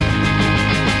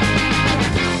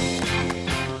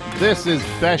This is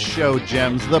Best Show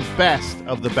Gems, the best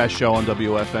of the best show on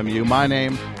WFMU. My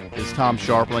name is Tom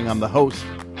Sharpling. I'm the host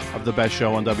of the Best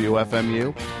Show on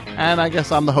WFMU, and I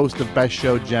guess I'm the host of Best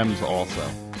Show Gems also.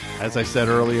 As I said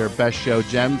earlier, Best Show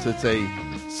Gems, it's a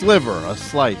sliver, a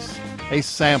slice, a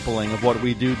sampling of what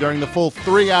we do during the full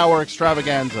 3-hour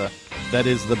extravaganza that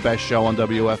is the Best Show on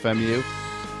WFMU.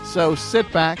 So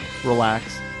sit back,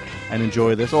 relax, and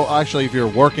enjoy this. Or actually, if you're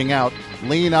working out,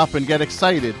 lean up and get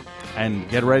excited and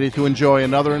get ready to enjoy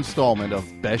another installment of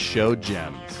Best Show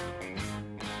Gems.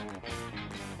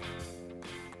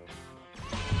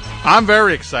 I'm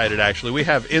very excited, actually. We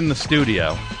have in the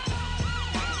studio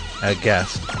a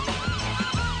guest.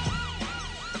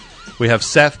 We have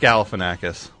Seth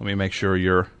Galifianakis. Let me make sure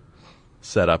you're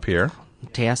set up here.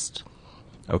 Test.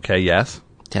 Okay, yes.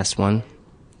 Test 1.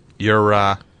 You're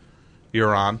on.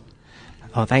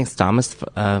 Oh, thanks, Thomas.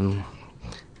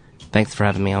 Thanks for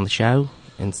having me on the show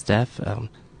and stuff.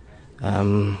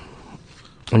 I'm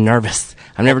nervous.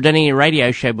 I've never done any radio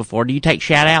show before. Do you take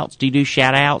shout-outs? Do you do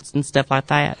shout-outs and stuff like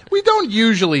that? We don't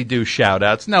usually do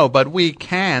shout-outs, no, but we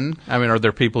can. I mean, are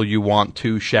there people you want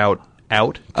to shout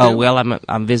out to? Oh, well,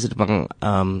 I'm visiting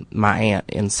my aunt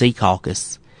in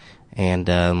Secaucus, and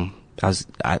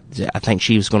I think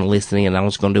she was going to listen in, and I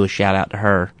was going to do a shout-out to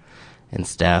her and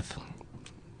stuff.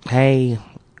 Hey,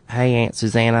 Aunt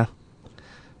Susanna.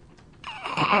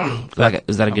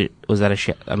 Was that a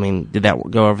show? I mean, did that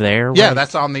go over there? Yeah,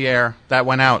 that's on the air. That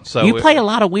went out. So you play a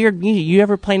lot of weird music. You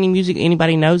ever play any music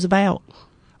anybody knows about?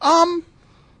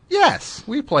 Yes,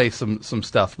 we play some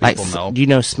stuff people know. Do you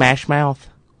know Smash Mouth?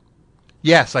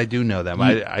 Yes, I do know them.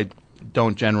 I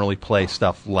don't generally play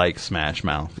stuff like Smash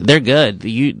Mouth. They're good.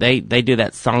 They do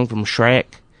that song from Shrek.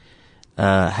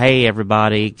 Hey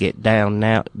everybody, get down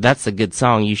now. That's a good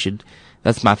song. You should.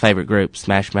 That's my favorite group,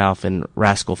 Smash Mouth and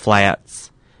Rascal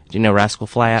Flatts. Do you know Rascal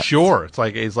Flatts? Sure.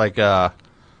 Is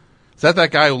that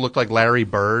guy who looked like Larry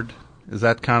Bird? Is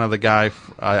that kind of the guy?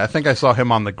 I think I saw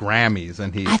him on the Grammys,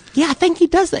 and I think he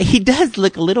does. He does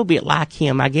look a little bit like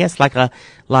him. I guess like a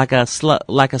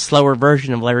slower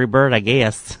version of Larry Bird. I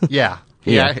guess. Yeah.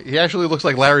 Yeah. He actually looks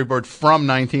like Larry Bird from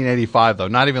 1985, though.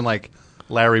 Not even like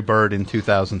Larry Bird in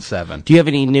 2007. Do you have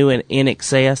any new in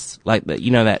excess? Like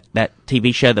that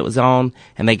TV show that was on,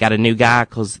 and they got a new guy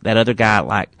because that other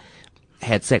guy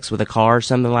had sex with a car or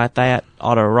something like that.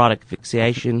 Autoerotic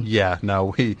asphyxiation. Yeah.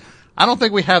 No. I don't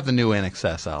think we have the new In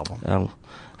Excess album. Oh,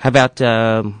 how about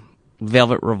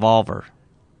Velvet Revolver?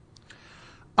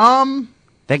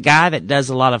 That guy that does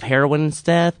a lot of heroin and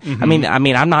stuff. Mm-hmm. I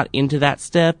mean, I'm not into that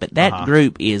stuff, but that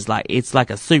group is it's like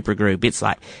a super group. It's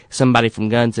like somebody from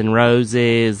Guns N'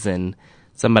 Roses and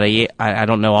somebody I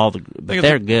don't know all the, but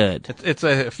they're good. It's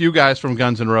a few guys from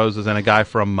Guns N' Roses and a guy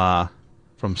from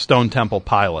Stone Temple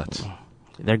Pilots.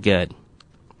 They're good.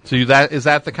 So is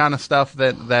that the kind of stuff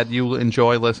that you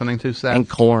enjoy listening to, Seth? And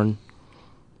Korn.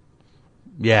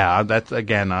 Yeah, that's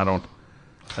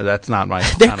That's not my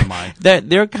kind of mind.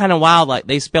 They're kind of wild. Like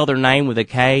they spell their name with a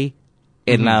K,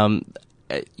 and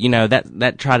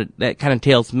that kind of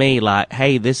tells me like,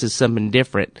 hey, this is something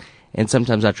different. And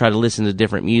sometimes I try to listen to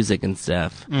different music and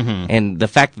stuff. Mm-hmm. And the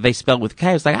fact that they spelled with K,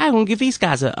 I was like, I'm gonna give these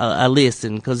guys a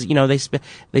listen because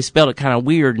they spelled it kind of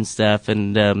weird and stuff.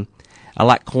 And I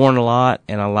like Korn a lot,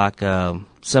 and I like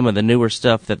some of the newer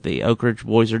stuff that the Oak Ridge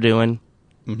Boys are doing.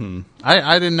 Mm-hmm.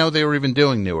 I didn't know they were even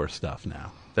doing newer stuff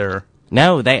now.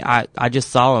 No, I just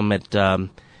saw them at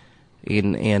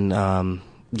in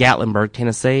Gatlinburg,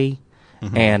 Tennessee,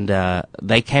 mm-hmm. And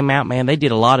they came out. Man, they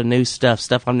did a lot of new stuff.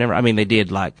 They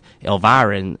did like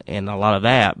Elvira and a lot of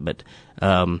that. But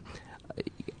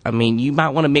you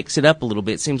might want to mix it up a little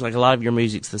bit. It seems like a lot of your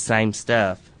music's the same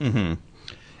stuff. Mm-hmm.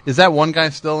 Is that one guy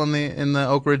still in the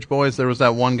Oak Ridge Boys? There was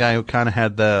that one guy who kind of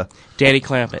had the Daddy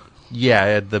Clampett. Yeah,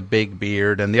 had the big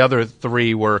beard, and the other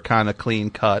three were kind of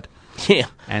clean cut. Yeah,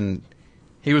 and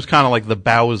he was kind of like the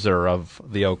Bowser of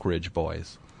the Oak Ridge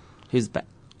Boys. Who's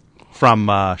from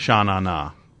Sha Na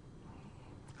Na?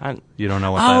 You don't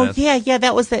know what that is? Oh, yeah,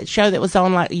 that was that show that was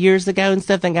on like years ago and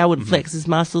stuff. That guy would flex his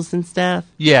muscles and stuff.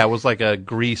 Yeah, it was like a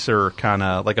greaser kind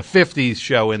of like a 50s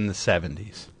show in the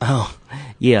 70s. Oh,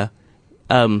 yeah.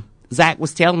 Zach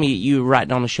was telling me you were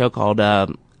writing on a show called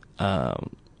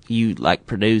you like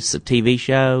produce a TV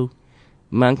show,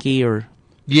 Monkey or.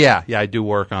 Yeah, I do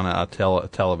work on a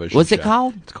television. What's show. It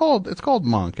called? It's called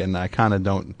Monk, and I kind of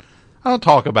don't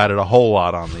talk about it a whole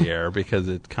lot on the air because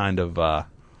it's kind of like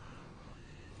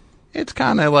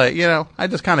I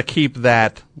just kind of keep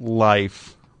that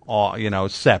life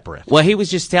separate. Well, he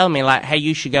was just telling me, like, hey,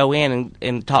 you should go in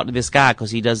and talk to this guy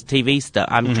because he does TV stuff.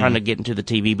 I'm trying to get into the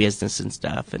TV business and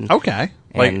stuff. And Okay.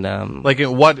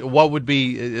 What would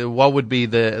be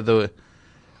the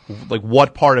like,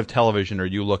 what part of television are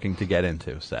you looking to get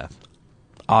into, Seth?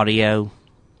 audio,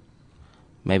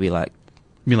 maybe like,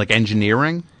 You mean like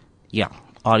engineering? yeah,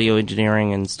 audio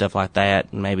engineering and stuff like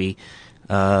that. And maybe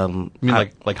You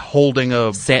mean like holding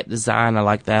a set design. I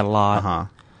like that a lot. Uh-huh.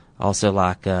 Also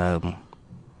like I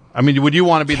mean, would you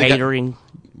want to be catering.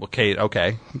 the guy?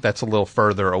 Okay, that's a little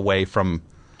further away from.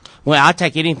 Well, I'll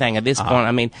take anything at this point.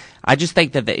 I mean, I just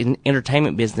think that the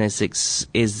entertainment business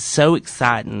is so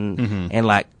exciting, and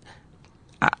like,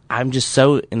 I'm just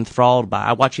so enthralled by.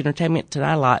 I watch Entertainment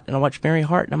Tonight a lot, and I watch Mary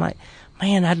Hart, and I'm like,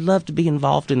 man, I'd love to be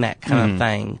involved in that kind of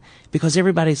thing because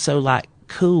everybody's so like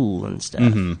cool and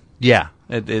stuff. Yeah,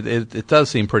 it does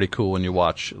seem pretty cool when you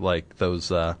watch like those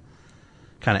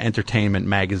kind of entertainment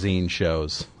magazine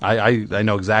shows. I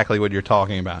know exactly what you're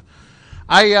talking about.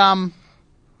 I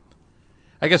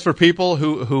guess for people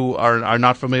who are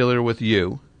not familiar with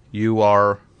you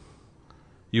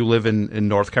live in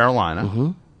North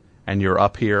Carolina, and you're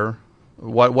up here.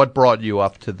 What brought you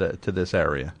up to this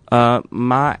area?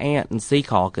 My aunt in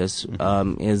Secaucus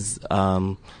is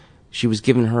she was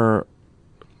giving her,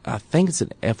 I think it's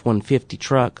an F-150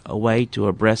 truck away to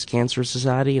a breast cancer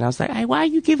society, and I was like, hey, why are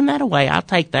you giving that away? I'll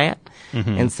take that.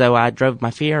 And so I drove my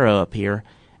Fiero up here,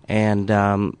 and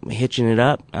hitching it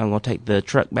up, I'm going to take the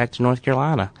truck back to North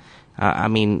Carolina. I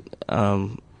mean,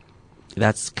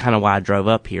 that's kind of why I drove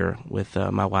up here with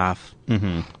my wife.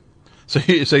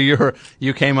 So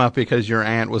you came up because your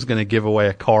aunt was going to give away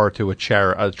a truck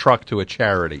to a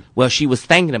charity. Well, she was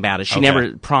thinking about it. She Okay.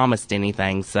 never promised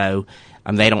anything, so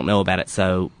they don't know about it.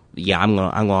 So yeah, I'm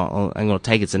gonna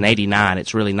take it. It's an '89.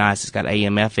 It's really nice. It's got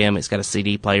AM, FM. It's got a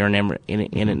CD player in it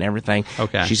and everything.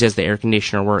 Okay. She says the air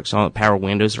conditioner works on it. Power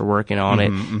windows are working on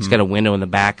it. It's got a window in the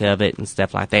back of it and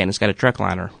stuff like that. And it's got a truck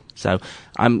liner. So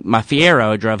my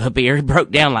Fiero drove up here. It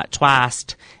broke down like twice,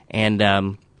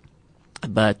 and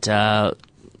but I'm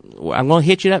going to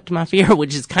hitch it up to my Fiero,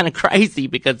 which is kind of crazy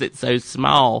because it's so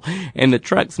small, and the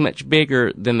truck's much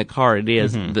bigger than the car it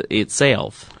is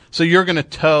itself. So you're going to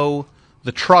tow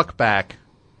the truck back.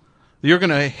 You're going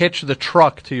to hitch the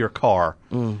truck to your car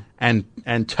and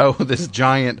tow this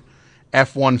giant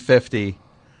F-150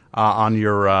 on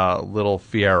your little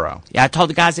Fiero. Yeah, I told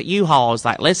the guys at U-Haul, I was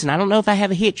like, listen, I don't know if I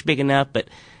have a hitch big enough, but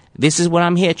this is what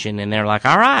I'm hitching. And they're like,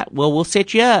 all right, well, we'll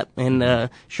set you up. And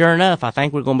sure enough, I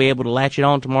think we're going to be able to latch it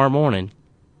on tomorrow morning.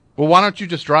 Well, why don't you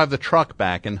just drive the truck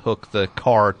back and hook the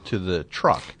car to the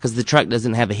truck? Because the truck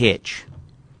doesn't have a hitch.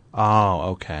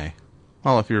 Oh, okay.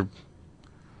 Well, if you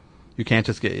can't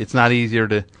just get, it's not easier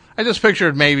to. I just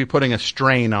pictured maybe putting a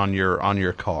strain on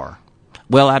your car.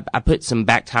 Well, I put some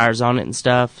back tires on it and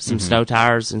stuff, some snow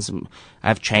tires, and I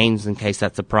have chains in case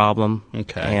that's a problem.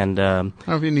 Okay. And I don't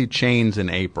know if you need chains in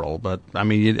April, but I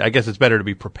mean, I guess it's better to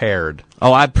be prepared.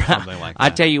 oh, Something like I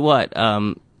that. tell you what,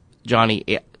 Johnny,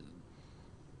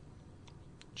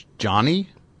 Johnny?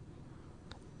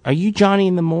 are you Johnny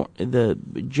in the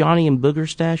Johnny and Booger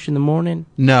Stash in the morning?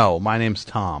 No, my name's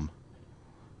Tom.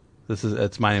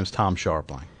 My name's Tom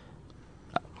Sharpling.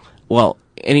 Well,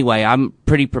 anyway, I'm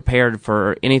pretty prepared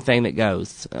for anything that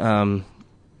goes. And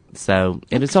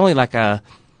it's only like a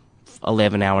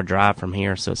 11-hour drive from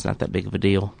here, so it's not that big of a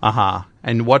deal.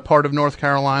 And what part of North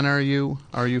Carolina are you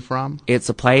from? It's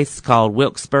a place called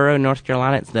Wilkesboro, North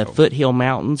Carolina. It's the Foothill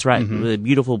Mountains, right? The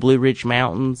beautiful Blue Ridge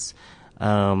Mountains.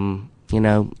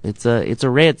 It's a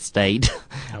red state.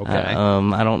 Okay.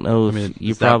 I don't know if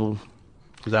you probably.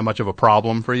 Is that much of a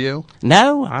problem for you?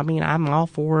 No, I mean I'm all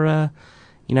for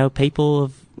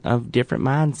people of different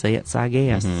mindsets, I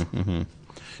guess.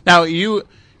 Now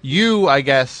you I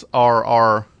guess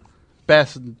are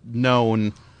best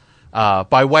known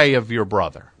by way of your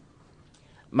brother.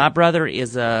 My brother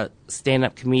is a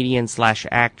stand-up comedian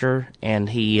 / actor, and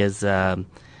he is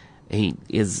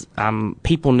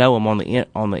people know him on the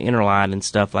Interline and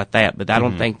stuff like that, but I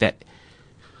don't think that.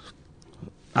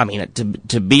 I mean,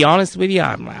 to be honest with you,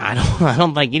 I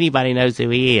don't think anybody knows who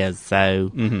he is.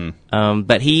 So,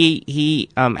 but he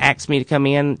asked me to come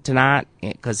in tonight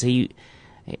because he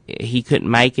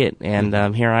couldn't make it,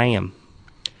 and here I am.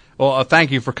 Well,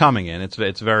 thank you for coming in.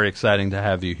 It's very exciting to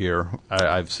have you here.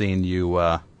 I've seen you.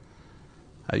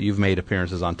 You've made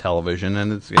appearances on television,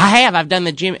 and I have. I've done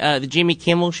the Jimmy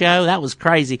Kimmel show. That was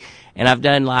crazy, and I've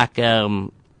done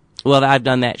I've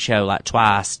done that show like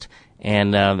twice.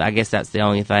 And I guess that's the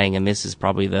only thing, and this is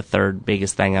probably the third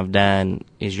biggest thing I've done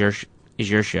is your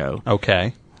show.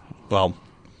 Okay, well,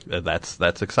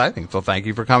 that's exciting. So thank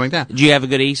you for coming down. Did you have a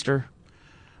good Easter?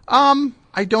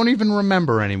 I don't even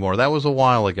remember anymore. That was a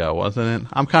while ago, wasn't it?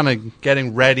 I'm kind of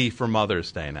getting ready for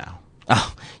Mother's Day now.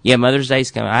 Oh, yeah, Mother's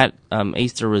Day's coming.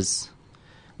 Easter was,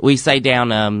 we say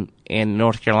down in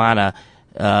North Carolina,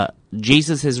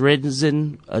 Jesus has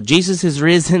risen,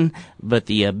 but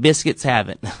the biscuits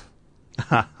haven't.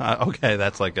 Okay,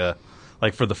 that's like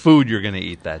for the food you're going to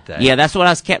eat that day. Yeah, that's what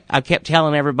I kept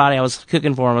telling everybody I was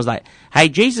cooking for them. I was like, hey,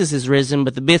 Jesus has risen,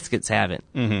 but the biscuits haven't,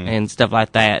 and stuff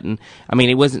like that. And, I mean,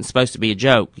 it wasn't supposed to be a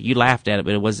joke. You laughed at it,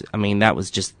 but it was, I mean, that was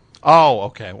just... Oh,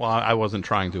 okay. Well, I wasn't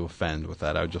trying to offend with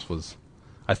that. I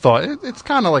thought it's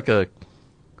kind of like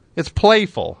it's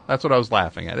playful. That's what I was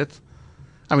laughing at.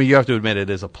 I mean, you have to admit it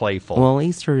is a playful. Well,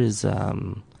 Easter is,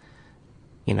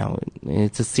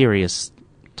 it's a serious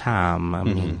time. I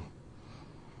mean,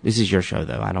 this is your show,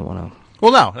 though. I don't want to.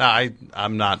 Well, no,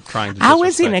 I'm not trying to. I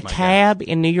was in a cab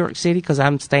in New York City because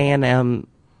I'm staying.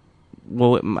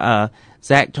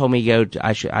 Zach told me to go.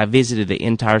 I visited the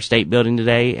Empire State Building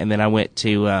today, and then I went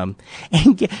to. And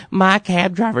my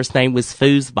cab driver's name was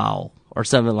Foosball or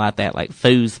something like that, like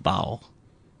Foosball.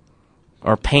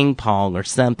 Or ping pong or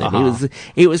something.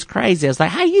 It was crazy. I was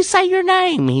like, "How you say your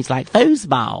name?" He's like,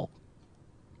 "Foosball."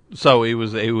 So he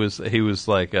was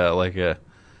like an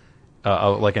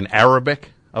Arabic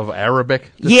of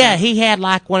Arabic. Yeah, he had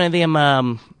like one of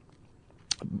them,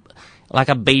 like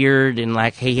a beard, and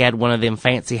like he had one of them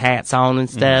fancy hats on and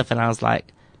stuff. And I was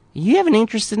like, "You have an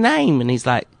interesting name." And he's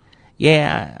like,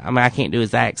 "Yeah." I mean, I can't do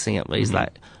his accent, but he's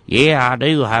like, "Yeah, I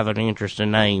do have an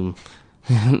interesting name."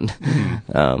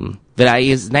 But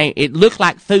his name, it looked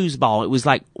like foosball. It was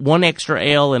like one extra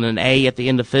L and an A at the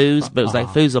end of foos, but it was like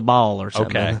foosball or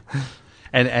something. Okay.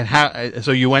 And how?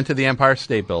 So you went to the Empire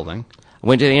State Building? I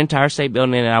went to the Empire State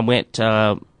Building, and I went.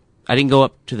 I didn't go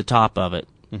up to the top of it,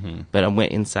 but I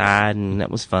went inside, and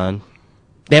that was fun.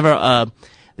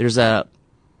 There's a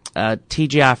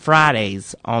TGI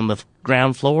Fridays on the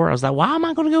ground floor. I was like, why am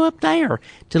I going to go up there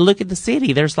to look at the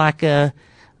city? There's like a.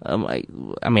 I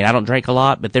mean, I don't drink a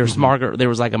lot, but there's there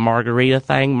was like a margarita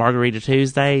thing, Margarita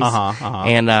Tuesdays,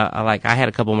 and I had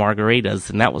a couple margaritas,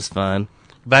 and that was fun.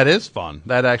 That is fun.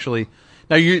 That actually.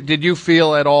 Now, did you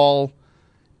feel at all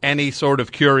any sort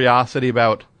of curiosity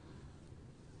about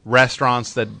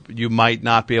restaurants that you might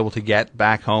not be able to get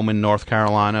back home in North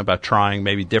Carolina, about trying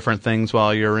maybe different things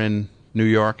while you're in New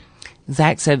York?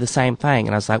 Zach said the same thing,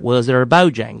 and I was like, well, is there a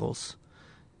Bojangles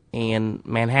in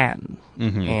Manhattan?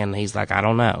 And he's like, I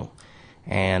don't know.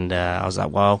 And I was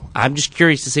like, well, I'm just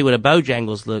curious to see what a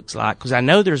Bojangles looks like, because I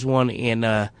know there's one in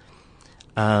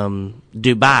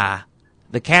Dubai.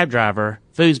 The cab driver,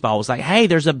 Foosball, was like, hey,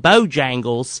 there's a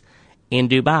Bojangles in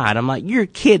Dubai. And I'm like, you're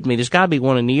kidding me. There's got to be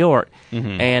one in New York.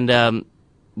 And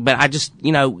but I just,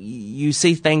 you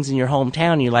see things in your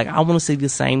hometown, and you're like, I want to see the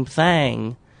same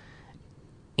thing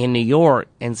in New York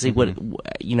and see what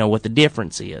the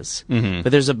difference is.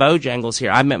 But there's a Bojangles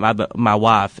here. I met my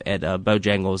wife at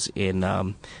Bojangles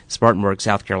in Spartanburg,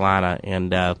 South Carolina,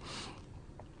 and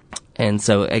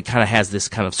so it kind of has this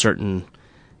kind of certain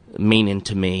meaning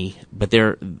to me. But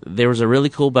there was a really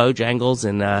cool Bojangles,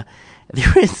 and there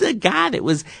was a guy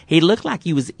he looked like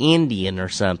he was Indian or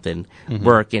something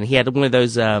working. He had one of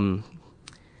those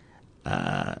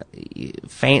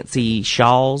fancy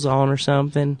shawls on or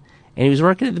something. And he was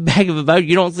working at the back of a boat.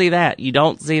 You don't see that. You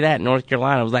don't see that in North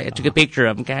Carolina. I was like, I took a picture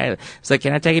of him. I was like,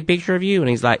 can I take a picture of you? And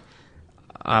he's like,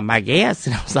 I guess.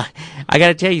 And I was like, I got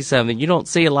to tell you something. You don't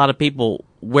see a lot of people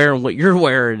wearing what you're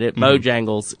wearing at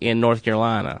Bojangles in North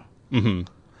Carolina.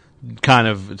 Kind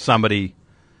of somebody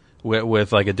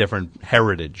with like a different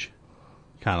heritage,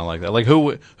 kind of like that. Like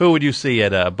who would you see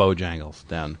at Bojangles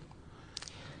down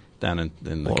in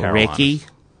the Carolinas? Ricky.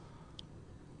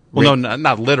 Well, no,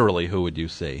 not literally. Who would you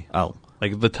see? Oh,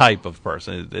 like the type of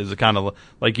person. Is it kind of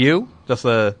like you? Just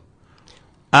a.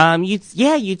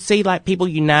 You'd see like people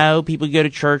people you go to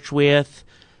church with,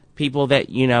 people that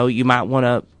you might want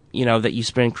to that you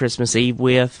spend Christmas Eve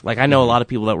with. Like I know a lot of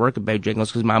people that work at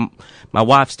Bojangles because my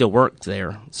wife still works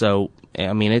there. So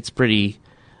I mean, it's pretty.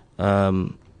 Is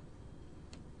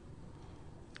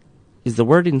the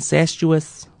word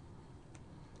incestuous?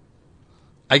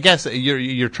 I guess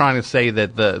you're trying to say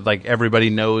that everybody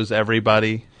knows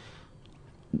everybody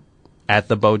at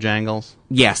the Bojangles.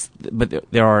 Yes, but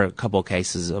there are a couple of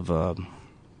cases of.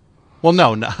 Well,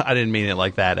 no, I didn't mean it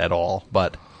like that at all.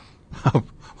 But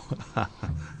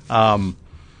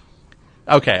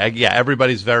okay, yeah,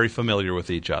 everybody's very familiar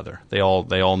with each other. They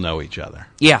all know each other.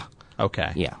 Yeah.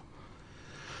 Okay. Yeah.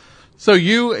 So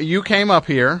you came up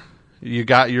here. You're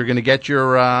going to get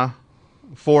your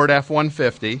Ford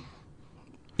F-150.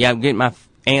 Yeah, I'm getting my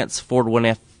aunt's Ford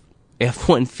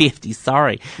F-150,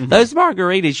 sorry. Those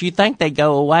margaritas, you think they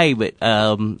go away, but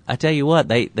I tell you what,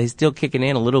 they still kicking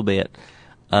in a little bit.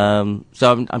 So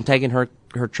I'm taking her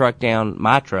truck down,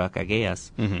 my truck, I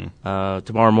guess,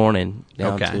 tomorrow morning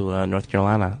down to North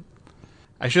Carolina.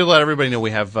 I should let everybody know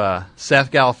we have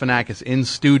Seth Galifianakis in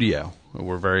studio.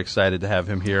 We're very excited to have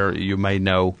him here. You may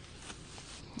know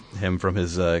him from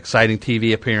his exciting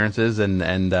TV appearances,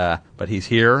 but he's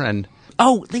here. And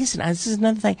oh, listen, this is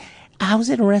another thing. I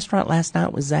was at a restaurant last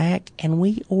night with Zach, and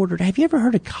we ordered. Have you ever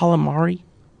heard of calamari?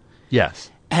 Yes.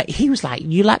 He was like,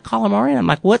 "You like calamari?" And I'm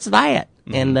like, "What's that?"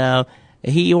 And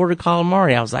he ordered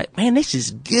calamari. I was like, "Man, this is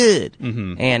good."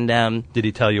 And did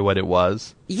he tell you what it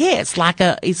was? Yeah, it's like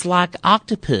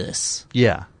octopus.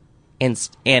 Yeah.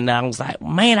 And I was like,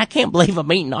 "Man, I can't believe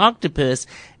I'm eating octopus."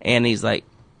 And he's like,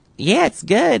 "Yeah, it's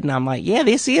good." And I'm like, "Yeah,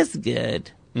 this is good."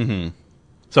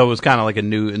 So it was kind of like a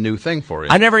new thing for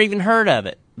you. I never even heard of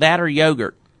it. That or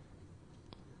yogurt.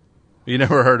 You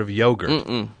never heard of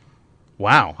yogurt?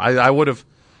 Wow. I would have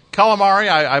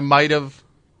calamari. I might have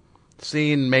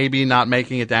seen, maybe not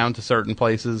making it down to certain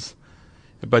places,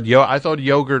 but I thought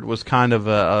yogurt was kind of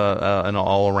an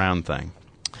all-around thing.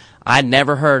 I'd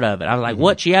never heard of it. I was like,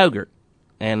 "What's yogurt?"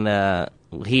 And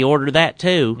he ordered that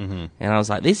too, and I was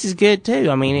like, "This is good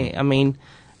too." I mean,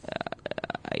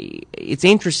 it's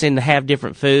interesting to have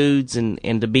different foods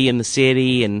and to be in the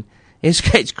city, and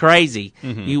it's crazy.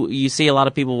 You see a lot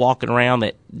of people walking around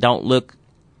that don't look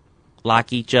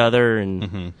like each other,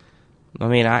 and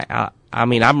I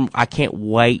can't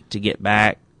wait to get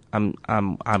back.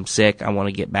 I'm sick. I want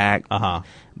to get back.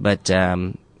 But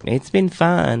it's been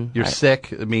fun. You're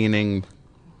sick, meaning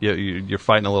you're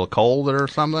fighting a little cold or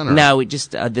something? Or? No, it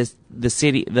just the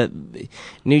city, the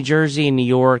New Jersey and New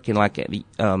York, and like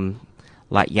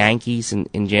Yankees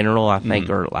in general, I think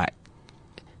are like,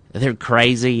 they're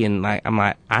crazy, and like I'm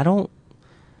like, I don't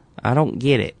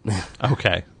get it.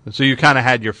 Okay, so you kind of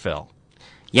had your fill.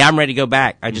 Yeah, I'm ready to go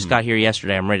back. I just got here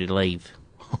yesterday. I'm ready to leave.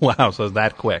 Wow, so it's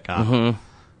that quick, huh?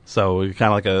 So you're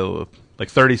kind of like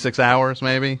 36 hours,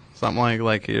 maybe something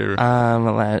like you're.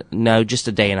 No, just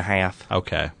a day and a half.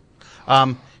 Okay.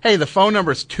 Hey, the phone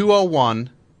number is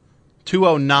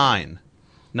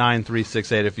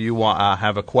 201-209-9368. If you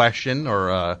have a question or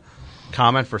a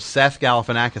comment for Seth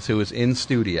Galifianakis, who is in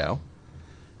studio.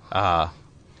 We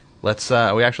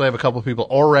actually have a couple of people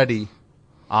already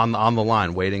on the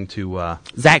line waiting to.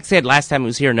 Zach said last time he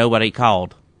was here, nobody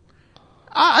called.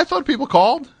 I thought people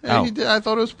called. Oh. He did. I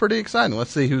thought it was pretty exciting.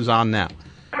 Let's see who's on now.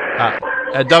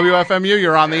 At WFMU,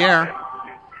 you're on the air.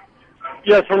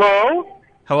 Yes, hello?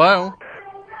 Hello?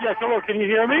 Yes, hello. Can you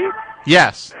hear me?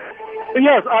 Yes.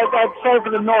 Yes, I'm sorry for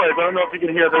the noise. I don't know if you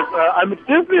can hear this. I'm at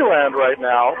Disneyland right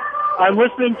now. I'm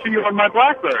listening to you on my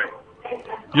BlackBerry.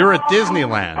 You're at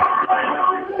Disneyland.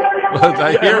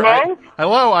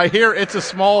 Hello? I hear It's a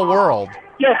Small World.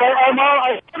 Yes,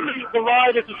 I the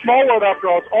ride. It's a small world after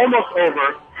all. It's almost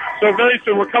over. So very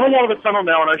soon. We're coming out of the tunnel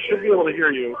now, and I should be able to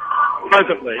hear you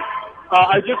presently.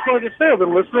 I just wanted to say I've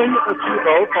been listening to you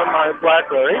both on my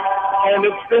BlackBerry, and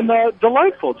it's been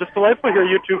delightful. Just delightful to hear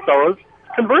you two fellows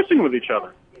conversing with each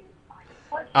other.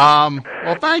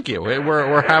 Well, thank you.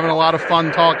 We're having a lot of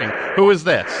fun talking. Who is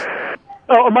this?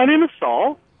 Oh, my name is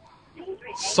Saul.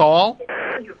 Saul?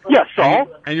 Yes, Saul.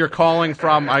 And you're calling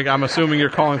from, I'm assuming you're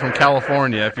calling from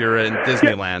California if you're in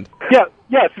Disneyland.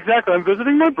 Yes, exactly. I'm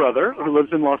visiting my brother who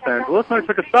lives in Los Angeles, and I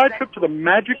took a side trip to the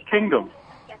Magic Kingdom.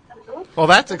 Well,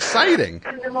 that's exciting.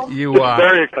 It's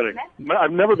very exciting.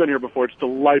 I've never been here before. It's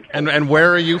delightful. And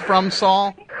where are you from,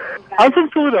 Saul? I'm from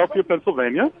Philadelphia,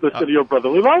 Pennsylvania, the city of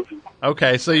brotherly love.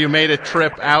 Okay, so you made a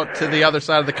trip out to the other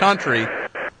side of the country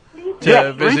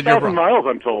to visit your brother. 3,000 miles,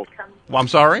 I'm told. Well, I'm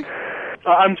sorry?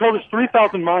 I'm told it's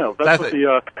 3,000 miles. That's what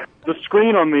the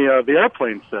screen on the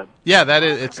airplane said. Yeah, that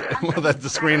is. That's the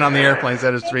screen on the airplane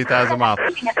said it's 3,000 miles.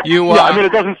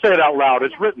 It doesn't say it out loud.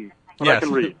 It's written. Yes, I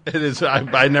can read. It is.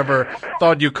 I never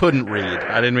thought you couldn't read.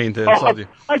 I didn't mean to insult you.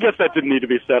 I guess that didn't need to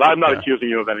be said. I'm not accusing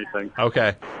you of anything.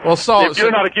 Okay. Well, Saul, if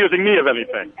you're not accusing me of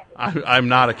anything. I'm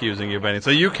not accusing you of anything. So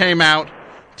you came out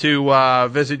to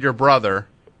visit your brother.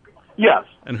 Yes.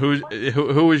 And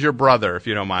who is your brother, if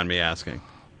you don't mind me asking?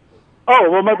 Oh,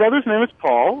 well, my brother's name is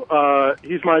Paul.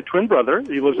 He's my twin brother.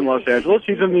 He lives in Los Angeles.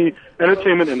 He's in the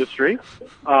entertainment industry,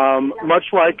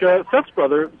 much like Seth's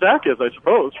brother, Zach, is, I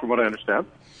suppose, from what I understand.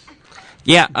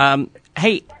 Yeah.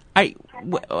 Hey,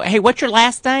 what's your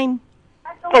last name?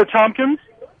 Oh, Tompkins.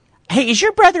 Hey, is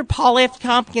your brother Paul F.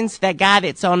 Tompkins that guy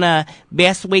that's on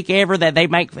Best Week Ever that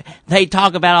they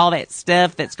talk about all that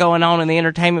stuff that's going on in the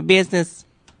entertainment business?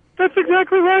 That's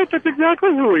exactly right. That's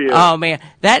exactly who he is. Oh man,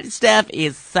 that stuff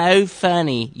is so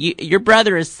funny. Your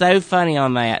brother is so funny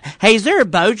on that. Hey, is there a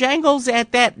Bojangles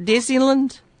at that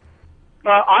Disneyland?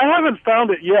 I haven't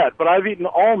found it yet, but I've eaten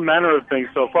all manner of things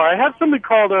so far. I had something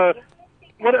called a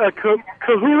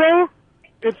kahuro.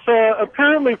 It's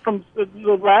apparently from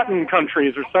the Latin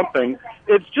countries or something.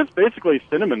 It's just basically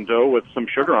cinnamon dough with some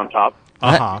sugar on top.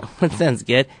 That sounds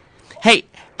good. Hey,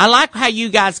 I like how you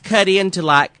guys cut into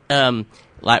like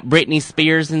Britney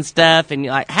Spears and stuff, and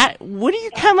you're like, what do you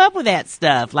come up with that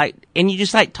stuff? Like, and you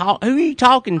just like talk. Who are you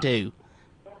talking to?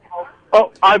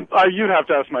 Oh, you'd have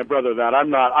to ask my brother that.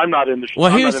 I'm not in the.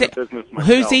 Well, I'm not in the business myself.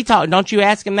 Who's he talking? Don't you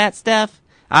ask him that stuff?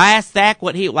 I asked Zach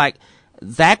what he like.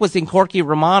 Zach was in Corky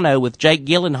Romano with Jake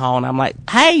Gyllenhaal, and I'm like,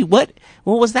 hey, what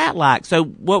was that like? So,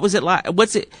 what was it like?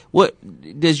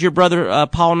 What does your brother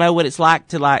Paul know what it's like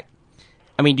to like?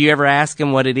 I mean, do you ever ask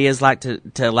him what it is like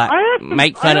to like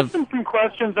make fun of? I asked him some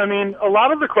questions. I mean, a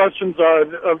lot of the questions are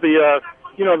of the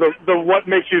the what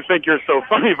makes you think you're so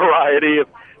funny variety.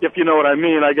 If you know what I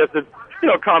mean, I guess it's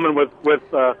common with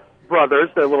brothers,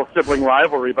 their little sibling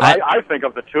rivalry. But I think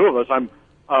of the two of us, I'm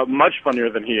much funnier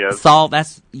than he is. Saul,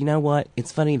 that's what?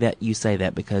 It's funny that you say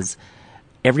that because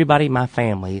everybody in my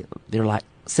family, they're like,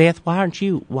 Seth, why aren't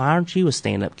you a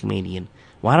stand-up comedian?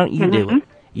 Why don't you do it?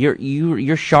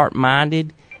 You're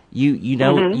sharp-minded. You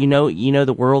know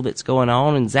the world that's going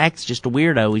on, and Zach's just a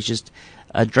weirdo. He's just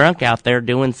a drunk out there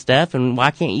doing stuff, and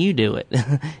why can't you do it?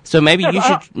 So maybe you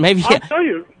should. I'll tell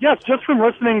you, yes, just from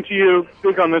listening to you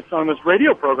speak on this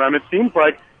radio program, it seems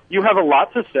like you have a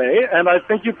lot to say, and I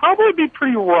think you'd probably be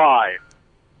pretty wry.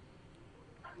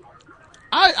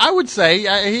 I would say,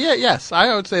 yes,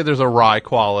 I would say there's a wry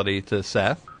quality to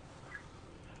Seth.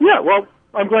 Yeah, well,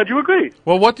 I'm glad you agree.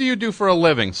 Well, what do you do for a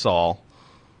living, Saul?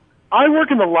 I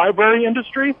work in the library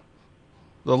industry.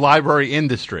 The library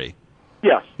industry?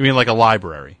 Yes. You mean like a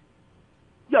library?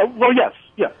 Yeah. Well, yes.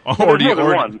 Or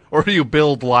do you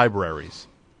build libraries?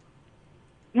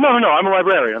 No. I'm a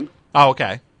librarian. Oh,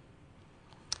 okay.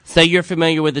 So you're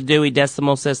familiar with the Dewey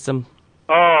Decimal System?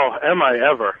 Oh, am I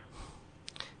ever?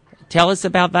 Tell us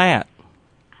about that.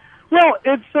 Well,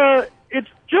 it's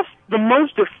just the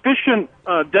most efficient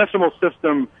decimal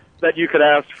system that you could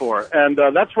ask for, and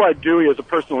that's why Dewey is a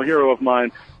personal hero of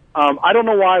mine. I don't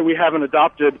know why we haven't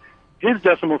adopted his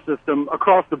decimal system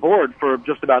across the board for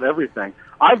just about everything.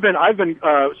 I've been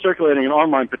circulating an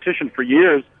online petition for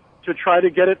years to try to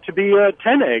get it to be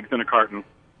 10 eggs in a carton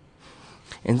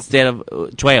instead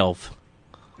of 12.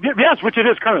 Yes, which it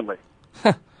is currently.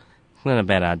 Not a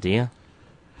bad idea.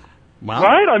 Wow.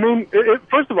 Right? I mean,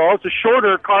 first of all, it's a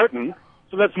shorter carton,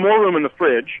 so that's more room in the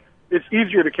fridge. It's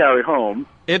easier to carry home.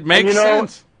 It makes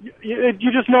sense.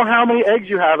 You just know how many eggs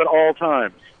you have at all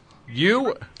times.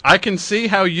 I can see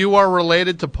how you are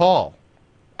related to Paul.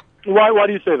 Why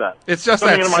do you say that? It's just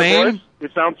something that in my same. voice?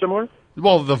 It sounds similar.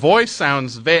 Well, the voice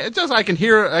sounds. I can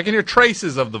hear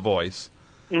traces of the voice,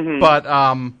 but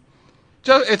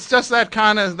it's just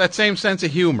that same sense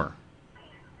of humor.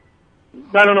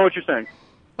 I don't know what you're saying.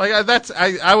 Like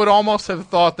I would almost have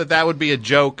thought that would be a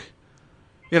joke.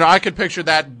 I could picture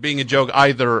that being a joke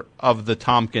either of the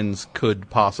Tompkins could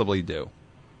possibly do.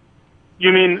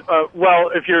 You mean,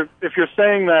 well, if you're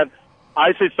saying that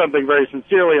I say something very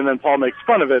sincerely and then Paul makes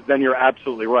fun of it, then you're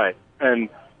absolutely right. And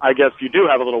I guess you do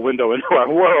have a little window into our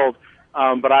world,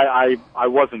 but I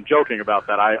wasn't joking about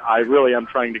that. I really am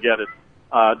trying to get it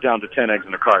down to 10 eggs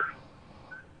in a carton.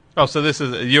 Oh, so this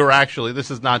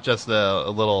is not just a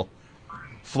little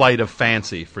flight of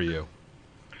fancy for you.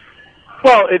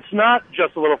 Well, it's not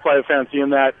just a little flight of fancy in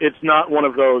that it's not one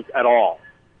of those at all.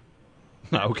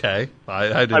 Okay,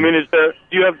 I do. I mean, do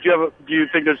you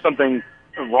think there's something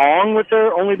wrong with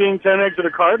there only being 10 eggs in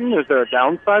a carton? Is there a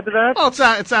downside to that? Well,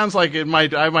 it sounds like it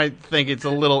might. I might think it's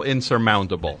a little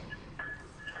insurmountable.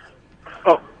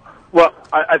 Oh, well,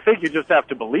 I think you just have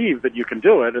to believe that you can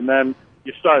do it, and then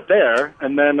you start there,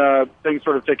 and then things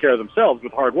sort of take care of themselves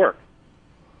with hard work.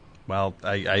 Well,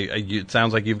 it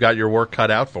sounds like you've got your work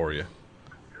cut out for you.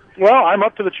 Well, I'm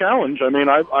up to the challenge. I mean,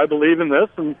 I believe in this,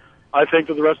 and I think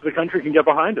that the rest of the country can get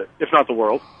behind it, if not the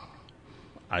world.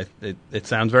 It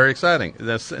sounds very exciting.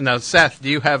 Now, Seth, do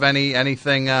you have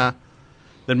anything that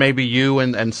maybe you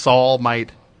and Saul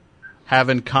might have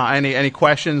in any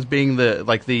questions? Being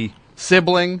the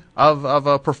sibling of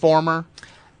a performer.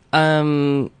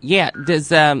 Yeah.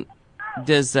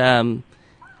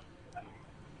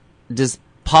 Does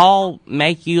Paul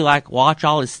make you watch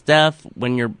all his stuff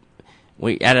when you're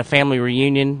at a family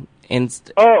reunion?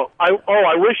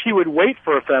 I wish he would wait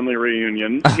for a family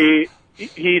reunion.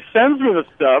 He sends me the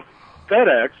stuff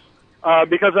FedEx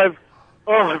because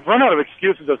Oh, I've run out of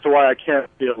excuses as to why I can't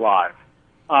see it live.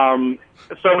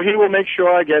 So he will make sure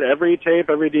I get every tape,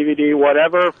 every DVD,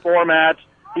 whatever format.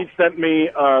 He sent me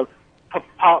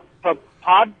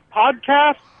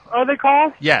podcasts, are they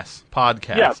called? Yes,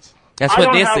 podcast. Yes. That's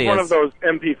what this I don't have is. one of those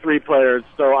MP3 players,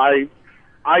 so I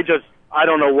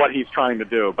don't know what he's trying to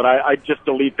do, but I just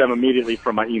delete them immediately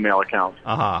from my email account.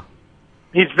 Uh-huh.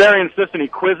 He's very insistent. He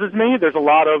quizzes me. There's a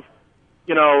lot of,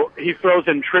 he throws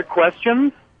in trick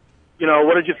questions.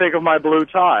 What did you think of my blue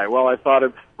tie? Well, I thought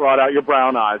it brought out your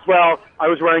brown eyes. Well, I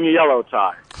was wearing a yellow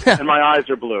tie, and my eyes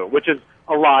are blue, which is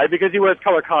a lie because he wears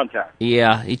color contacts.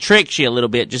 Yeah, he tricks you a little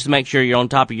bit just to make sure you're on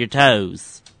top of your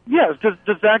toes. Yes. Does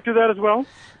Zach do that as well?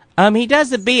 He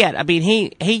does a bit. I mean,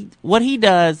 he what he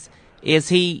does is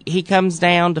he comes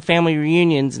down to family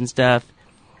reunions and stuff.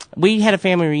 We had a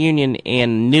family reunion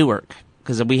in Newark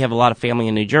because we have a lot of family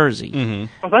in New Jersey.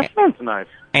 Mm-hmm. Oh, that sounds nice.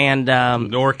 And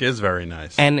Newark is very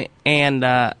nice. And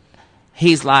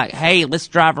he's like, "Hey, let's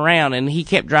drive around." And he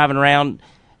kept driving around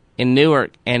in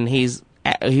Newark, and he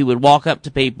would walk up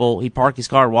to people. He'd park his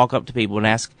car, walk up to people, and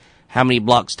ask how many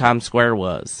blocks Times Square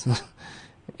was.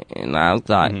 And I was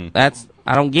like,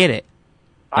 I don't get it.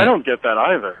 I don't get that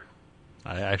either.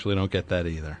 I actually don't get that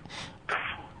either.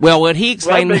 Well, what he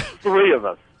explained... That makes three of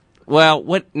us. Well,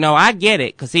 no, I get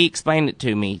it, because he explained it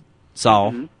to me,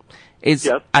 Saul. Mm-hmm. Yes.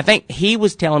 I think he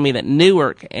was telling me that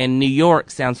Newark and New York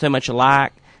sound so much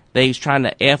alike that he's trying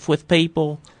to F with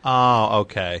people. Oh,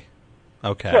 okay.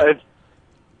 Okay.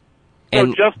 Yeah,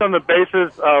 so just on the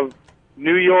basis of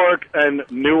New York and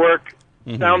Newark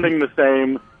sounding the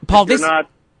same, Paul, if you're not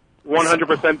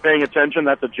 100% paying attention,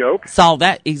 that's a joke? Saul,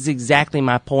 that is exactly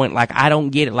my point. Like, I don't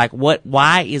get it. Like,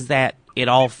 why is that it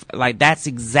all, like, that's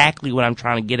exactly what I'm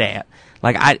trying to get at.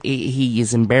 Like, he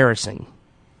is embarrassing.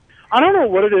 I don't know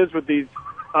what it is with these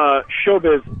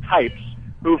showbiz types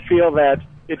who feel that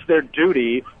it's their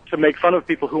duty to make fun of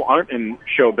people who aren't in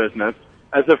show business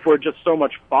as if we're just so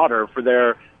much fodder for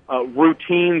their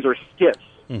routines or skits.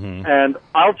 Mm-hmm. And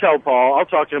I'll tell Paul, I'll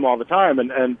talk to him all the time,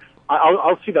 and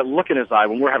I'll see that look in his eye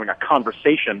when we're having a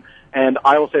conversation, and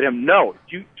I will say to him, no,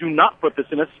 do not put this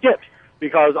in a skit,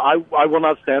 because I will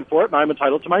not stand for it, and I'm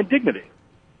entitled to my dignity.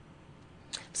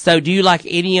 So do you like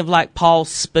any of, like, Paul's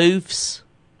spoofs?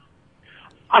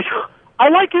 I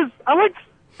like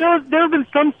there have been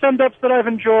some send-ups that I've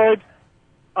enjoyed.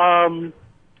 I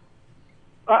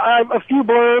have a few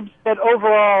blurbs, but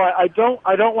overall, I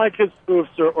don't like his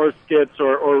spoofs or skits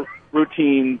or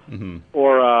routines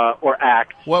or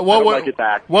acts. What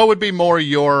would be more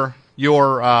your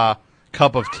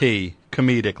cup of tea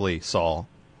comedically, Saul?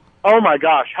 Oh my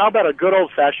gosh! How about a good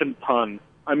old-fashioned pun?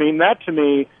 I mean, that to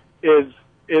me is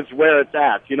where it's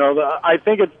at. I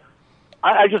think it's.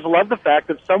 I just love the fact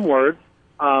that some words,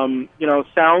 sound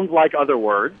like other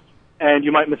words, and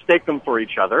you might mistake them for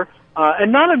each other.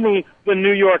 And not in the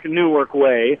New York Newark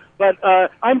way, but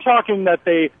I'm talking that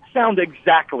they sound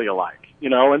exactly alike,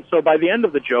 and so by the end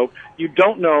of the joke, you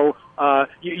don't know,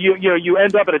 you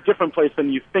end up at a different place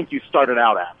than you think you started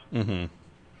out at. Mm-hmm.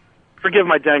 Forgive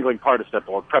my dangling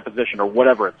participle or preposition or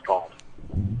whatever it's called.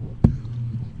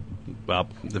 Well,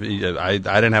 I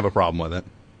didn't have a problem with it.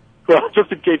 Well,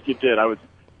 just in case you did, I was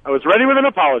ready with an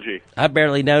apology. I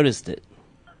barely noticed it.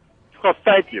 Well,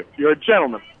 thank you. You're a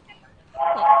gentleman.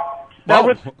 Now,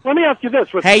 let me ask you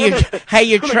this: your train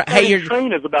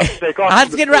is about to take off. I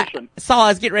was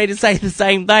getting ready to say the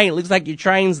same thing. It looks like your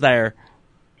train's there.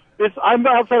 I'm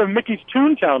outside of Mickey's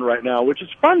Toontown right now, which is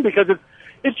fun because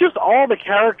it's just all the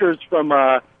characters from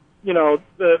the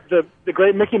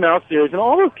great Mickey Mouse series, and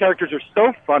all those characters are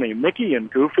so funny. Mickey and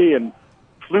Goofy and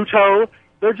Pluto.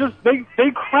 They're just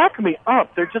they crack me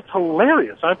up. They're just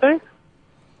hilarious, aren't they?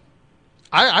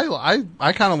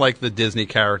 I kind of like the Disney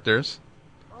characters.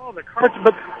 Oh, the cartoons!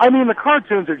 But I mean, the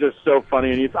cartoons are just so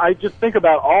funny, and I just think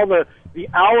about all the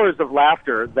hours of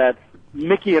laughter that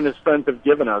Mickey and his friends have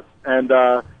given us, and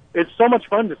it's so much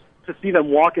fun to see them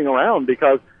walking around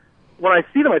because when I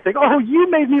see them, I think, oh,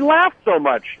 you made me laugh so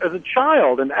much as a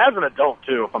child and as an adult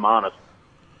too, if I'm honest.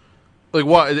 Like,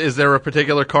 what is there a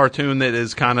particular cartoon that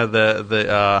is kind of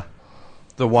the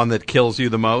one that kills you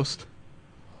the most?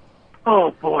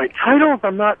 Oh boy, titles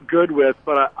I'm not good with,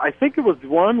 but I think it was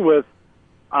one with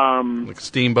like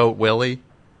Steamboat Willie.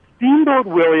 Steamboat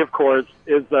Willie, of course,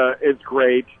 is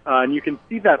great, and you can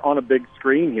see that on a big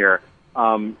screen here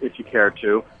if you care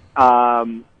to.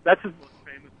 That's his most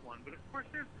famous one, but of course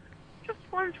there's just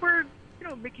ones where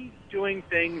Mickey's doing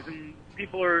things and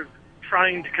people are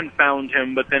trying to confound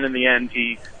him, but then in the end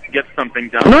he gets something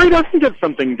done. No, he doesn't get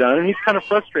something done, and he's kind of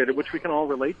frustrated, which we can all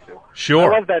relate to.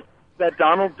 Sure. I love that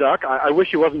Donald Duck. I wish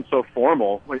he wasn't so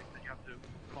formal. Wait, you have to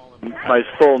call him my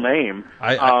full name.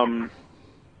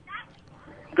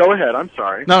 Go ahead. I'm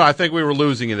sorry. No, I think we were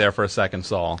losing you there for a second,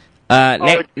 Saul.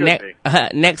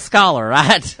 Next caller,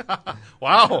 right?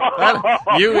 Wow.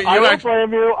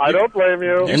 I don't blame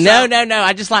you. No.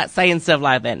 I just like saying stuff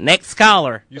like that. Next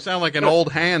caller. You sound like an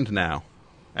old hand now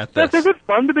at Yes, this. if it's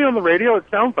fun to be on the radio, it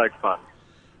sounds like fun.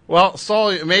 Well,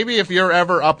 Saul, maybe if you're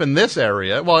ever up in this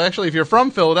area, well, actually, if you're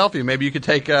from Philadelphia, maybe you could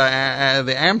take the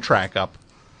Amtrak up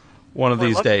one of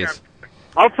these days.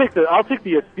 I'll take the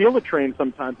Acela train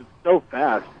sometimes. It's so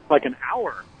fast, like an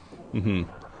hour. Mm-hmm.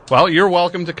 Well, you're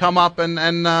welcome to come up and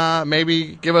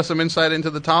maybe give us some insight into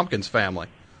the Tompkins family.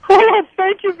 Oh,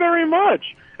 thank you very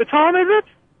much. Tom, is it?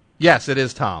 Yes, it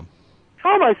is Tom.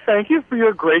 Tom, I thank you for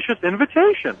your gracious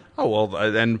invitation. Oh, well,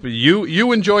 and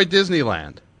you enjoy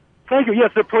Disneyland. Thank you.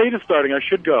 Yes, the parade is starting. I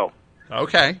should go.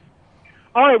 Okay.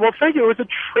 All right, well, thank you. It was a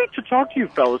treat to talk to you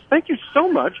fellas. Thank you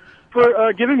so much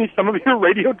for giving me some of your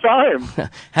radio time.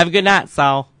 Have a good night,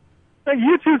 Saul.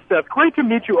 You too, Seth. Great to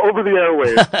meet you over the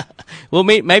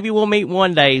airwaves. Maybe we'll meet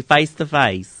one day, face to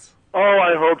face. Oh,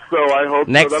 I hope so. I hope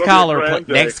next so.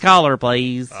 Next caller,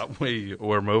 please.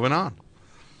 We're moving on.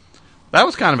 That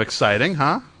was kind of exciting,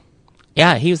 huh?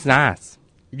 Yeah, he was nice.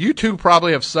 You two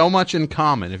probably have so much in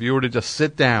common. If you were to just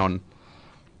sit down,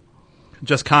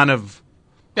 just kind of,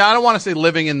 I don't want to say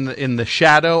living in the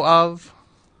shadow of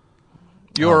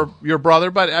your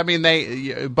brother, but I mean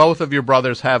both of your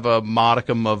brothers have a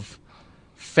modicum of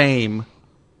fame,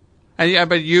 and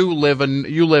but you live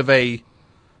a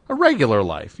regular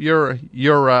life. You're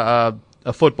a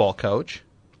football coach.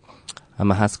 I'm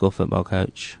a high school football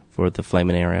coach for the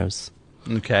Flaming Arrows.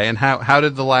 Okay, and how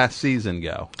did the last season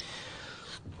go?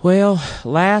 Well,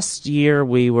 last year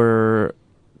we were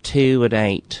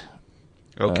 2-8.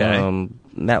 Okay,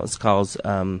 that was because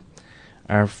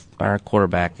our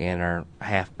quarterback and our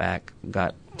halfback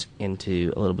got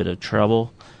into a little bit of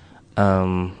trouble.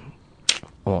 I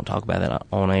won't talk about that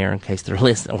on air in case they're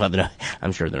listening. Well,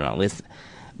 I'm sure they're not listening.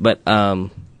 But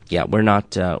we're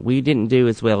not. We didn't do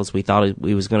as well as we thought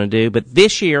we was going to do. But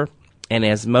this year, and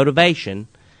as motivation,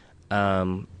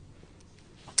 my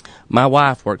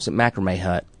wife works at Macrame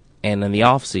Hut, and in the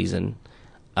off season,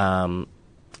 I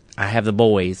have the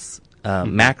boys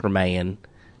macrameing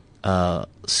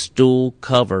stool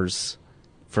covers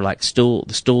for like the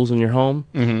stools in your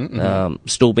home,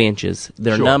 stool benches.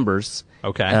 Their numbers,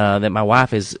 that my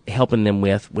wife is helping them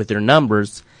with their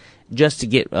numbers, just to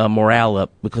get morale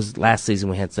up because last season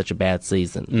we had such a bad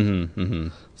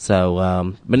season.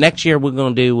 So, but next year we're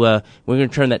going to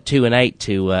turn that 2-8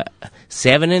 to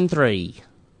 7-3.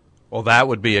 Well, that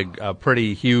would be a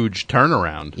pretty huge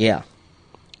turnaround. Yeah.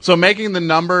 So making the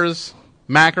numbers,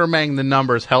 macrameing the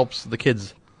numbers helps the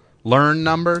kids learn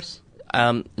numbers?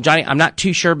 Johnny, I'm not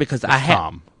too sure because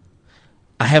Tom.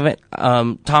 This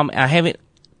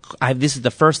is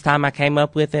the first time I came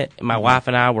up with it. My wife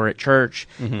and I were at church,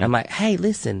 and I'm like, hey,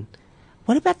 listen,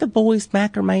 what about the boys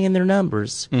macrameing their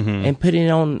numbers and putting it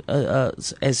on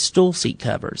as stool seat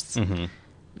covers?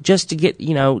 Just to get,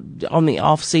 on the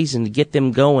off season, to get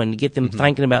them going, to get them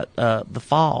thinking about the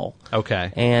fall.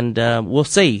 Okay. And we'll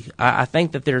see. I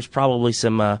think that there's probably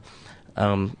some,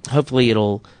 hopefully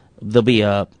there'll be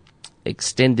a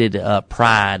extended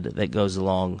pride that goes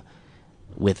along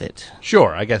with it.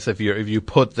 Sure. I guess if you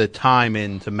put the time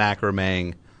into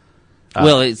macrameing.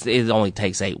 It only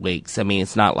takes 8 weeks. I mean,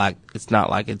 it's not like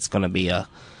it's going to be a.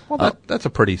 Well, that's a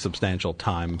pretty substantial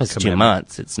time. It's 2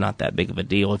 months. It's not that big of a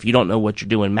deal. If you don't know what you're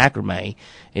doing macrame,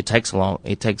 it takes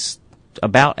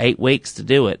about 8 weeks to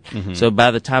do it. So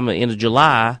by the time the end of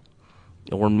July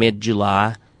or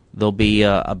mid-July, they'll be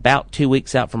about 2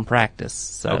 weeks out from practice.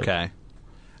 So. Okay.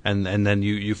 And then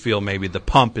you feel maybe the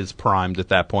pump is primed at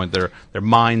that point. Their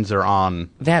minds are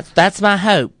on. That's my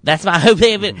hope. That's my hope.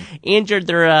 They haven't injured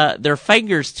their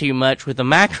fingers too much with the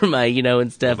macrame,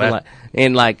 and stuff,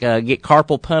 get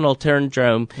carpal tunnel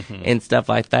syndrome and stuff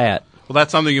like that. Well,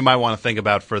 that's something you might want to think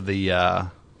about for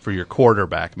your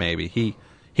quarterback. Maybe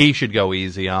he should go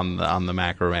easy on the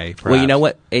macrame. Perhaps. Well, you know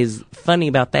what is funny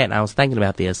about that? And I was thinking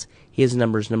about this. His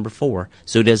number is number 4,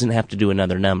 so he doesn't have to do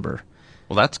another number.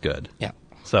 Well, that's good. Yeah.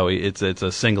 So it's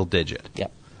a single digit.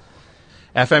 Yep.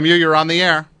 FMU, you're on the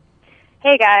air.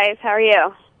 Hey, guys. How are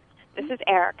you? This is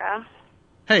Erica.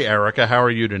 Hey, Erica. How are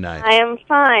you tonight? I am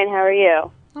fine. How are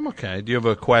you? I'm okay. Do you have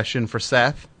a question for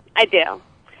Seth? I do.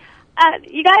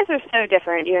 You guys are so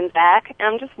different, you and Zach, and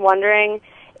I'm just wondering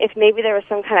if maybe there was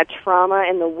some kind of trauma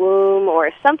in the womb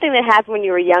or something that happened when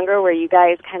you were younger where you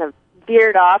guys kind of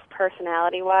veered off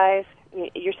personality-wise. I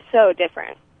mean, you're so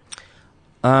different.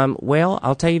 Well,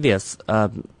 I'll tell you this.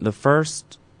 The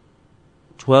first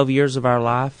 12 years of our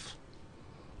life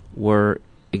were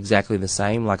exactly the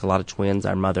same. Like a lot of twins,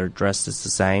 our mother dressed us the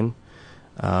same.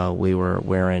 We were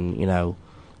wearing,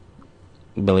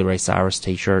 Billy Ray Cyrus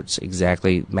T-shirts,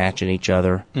 exactly matching each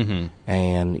other,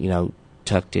 and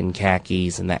tucked in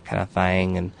khakis and that kind of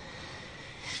thing. And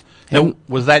now,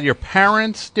 was that your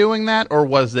parents doing that, or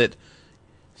was it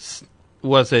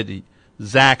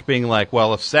Zach being like,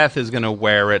 well, if Seth is going to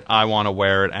wear it, I want to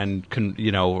wear it, and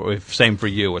if same for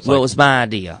you? It's it was my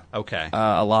idea. Okay.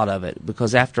 A lot of it,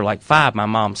 because after like 5, my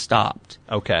mom stopped.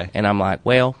 Okay. And I'm like,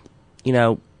 well,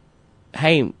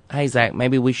 hey Zach,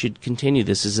 maybe we should continue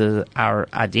this as our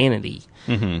identity.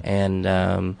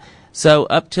 And so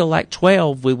up till like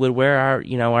 12, we would wear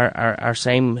our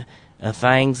same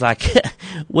things. Like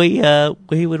we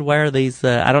would wear these.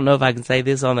 I don't know if I can say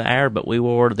this on the air, but we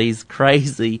wore these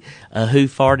crazy "Who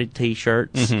Farted"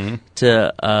 T-shirts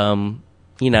to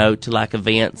to like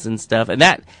events and stuff. And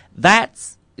that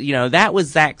was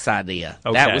Zach's idea.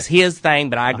 Okay. That was his thing,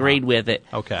 but I agreed with it.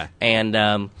 Okay.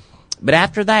 And but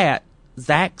after that,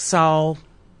 Zach saw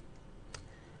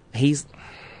he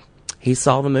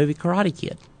saw the movie Karate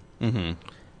Kid.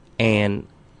 And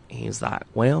he was like,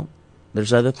 well,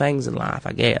 there's other things in life,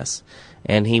 I guess.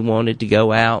 And he wanted to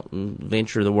go out and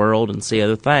venture the world and see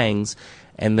other things.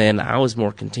 And then I was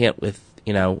more content with,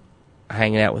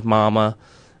 hanging out with Mama,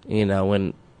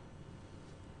 and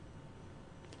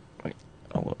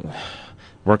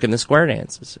working the square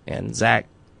dances. And Zach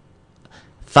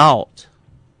thought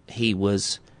he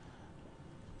was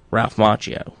Ralph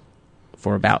Macchio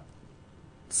for about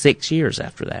 6 years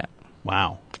after that.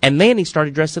 Wow. And then he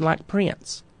started dressing like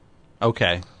Prince.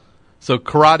 Okay. So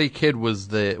Karate Kid was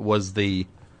the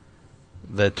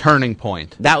turning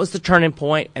point. That was the turning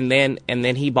point, and then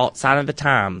he bought Sign of the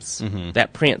Times,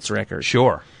 that Prince record.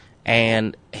 Sure.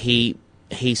 And he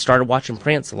started watching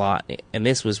Prince a lot, and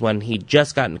this was when he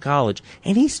just got into college,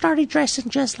 and he started dressing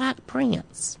just like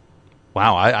Prince.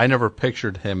 Wow, I never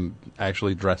pictured him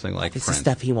actually dressing like This Prince. is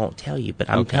stuff he won't tell you, but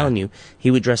I'm telling you,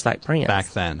 he would dress like Prince. Back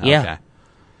then, Yeah. Okay.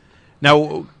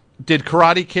 Now, did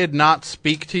Karate Kid not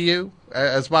speak to you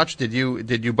as much? Did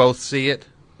you both see it?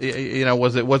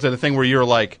 Was it a thing where you're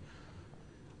like,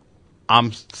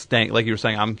 I'm staying, like you were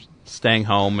saying, I'm staying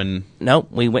home and... Nope,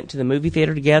 we went to the movie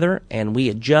theater together, and we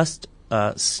had just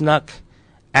snuck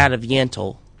out of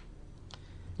Yentl.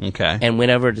 Okay. And went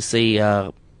over to see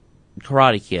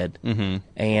Karate Kid.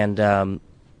 And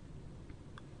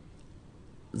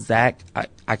Zach,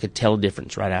 I could tell a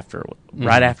difference right after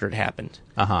it happened.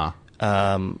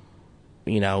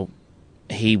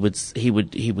 He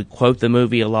would quote the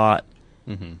movie a lot,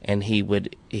 and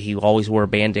he always wore a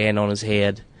bandana on his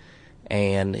head,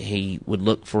 and he would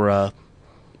look for a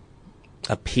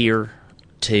pier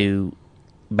to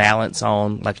balance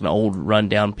on, like an old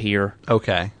rundown pier.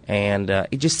 Okay. And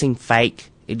it just seemed fake.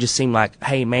 It just seemed like,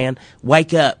 hey man,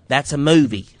 wake up! That's a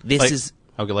movie. This is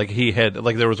okay.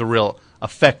 Like there was a real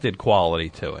affected quality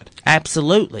to it.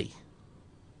 Absolutely.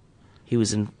 He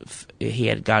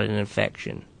had got an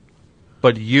infection.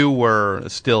 But you were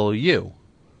still you.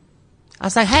 I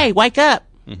was like, hey, wake up.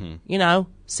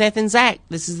 Seth and Zach.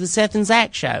 This is the Seth and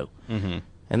Zach show. And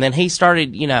then he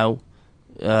started, doing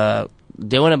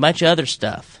a bunch of other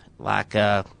stuff. Like,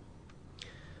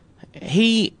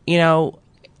 he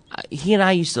and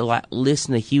I used to like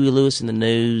listen to Huey Lewis in the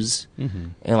News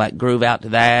and like groove out to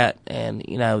that and,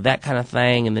 that kind of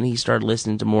thing. And then he started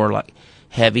listening to more like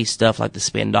heavy stuff like the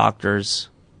Spin Doctors.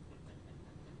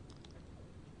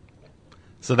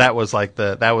 So that was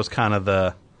kind of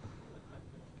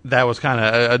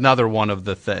another one of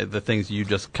the things you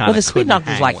just kind of. Well, the Spin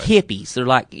Doctors like hippies. They're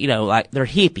like they're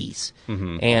hippies.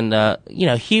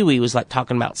 And Huey was like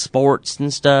talking about sports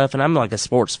and stuff, and I'm like a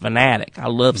sports fanatic. I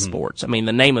love sports. I mean,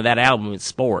 the name of that album is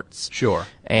Sports. Sure.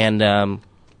 And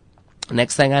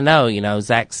next thing I know,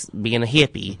 Zach's being a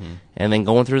hippie, and then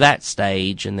going through that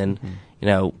stage, and then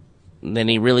then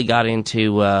he really got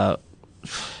into.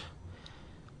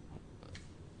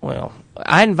 Well,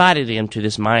 I invited him to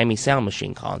this Miami Sound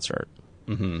Machine concert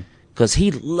because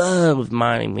he loved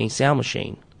Miami Sound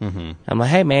Machine. I'm like,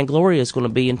 hey man, Gloria's going to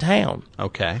be in town.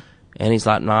 Okay. And he's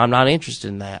like, no, I'm not interested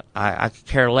in that. I could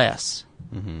care less.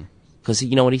 Because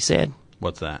you know what he said?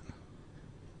 What's that?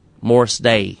 Morris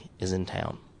Day is in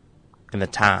town, and the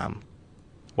time.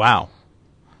 Wow.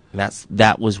 And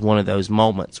that was one of those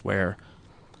moments where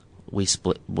we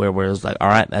split, where it was like, all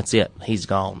right, that's it. He's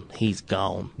gone. He's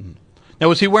gone. Now,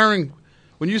 was he wearing,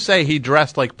 when you say he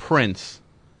dressed like Prince,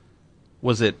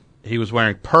 was it he was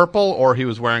wearing purple or he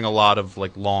was wearing a lot of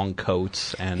like long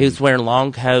coats? And he was wearing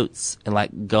long coats and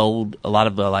like gold, a lot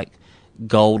of like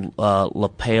gold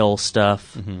lapel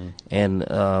stuff and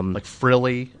like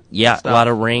frilly stuff? stuff? A lot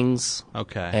of rings.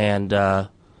 Okay. And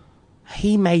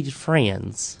he made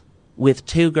friends with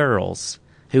two girls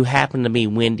who happened to be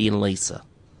Wendy and Lisa.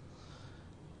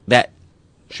 That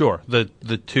Sure, the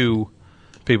two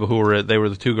people who were they were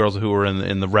the two girls who were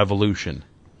in the Revolution.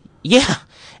 Yeah.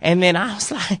 And then I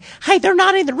was like, hey, they're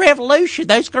not in the Revolution.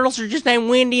 Those girls are just named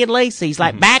Wendy and Lisa. He's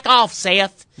like, back off,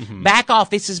 Seth. Back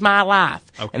off. This is my life.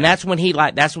 Okay. And that's when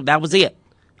that was it.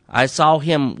 I saw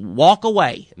him walk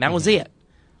away, and that was it.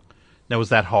 Now, was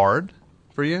that hard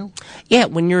for you? Yeah,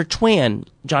 when you're a twin,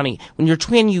 Johnny, when you're a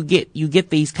twin, you get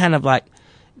these kind of like,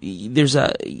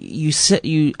 I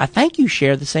think you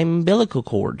share the same umbilical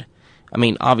cord. I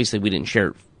mean, obviously we didn't share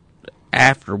it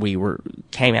after we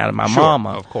came out of my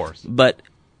mama. Of course. But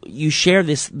you share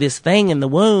this thing in the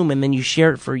womb, and then you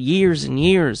share it for years and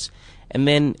years, and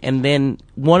then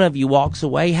one of you walks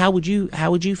away. How would you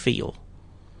feel?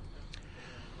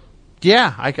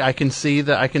 Yeah, I can see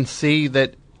that. I can see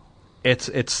that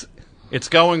it's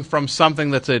going from something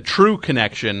that's a true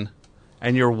connection,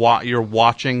 and you're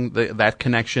watching that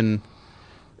connection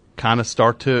kind of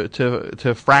start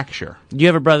to fracture. Do you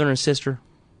have a brother and a sister?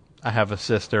 I have a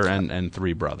sister and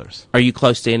three brothers. Are you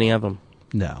close to any of them?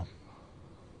 No.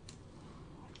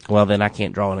 Well, then I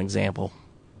can't draw an example.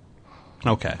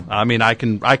 Okay. I mean, I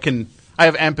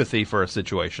have empathy for a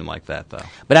situation like that, though.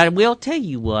 But I will tell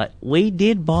you what, we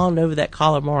did bond over that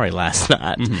calamari last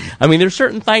night. I mean, there's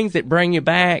certain things that bring you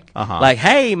back. Like,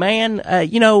 hey, man,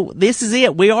 this is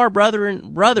it. We are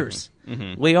brothers.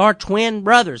 We are twin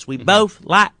brothers. We both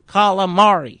like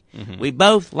calamari. We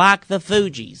both like the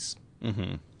Fugees.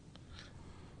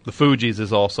 The Fugees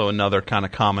is also another kind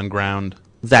of common ground.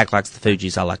 Zach likes the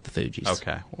Fugees. I like the Fugees.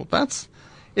 Okay. Well,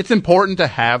 it's important to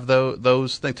have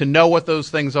those things, to know what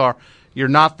those things are. You're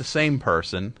not the same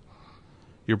person.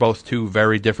 You're both two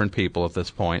very different people at this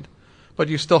point, but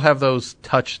you still have those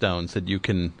touchstones that you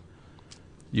can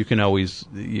always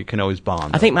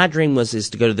bond. I think my dream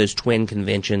is to go to those twin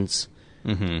conventions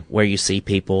where you see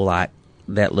people like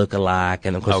that look alike,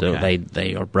 and of course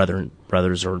they are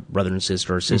brothers or brother and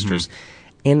sister or sisters,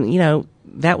 and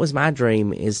that was my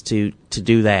dream, is to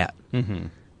do that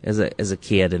as a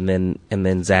kid, and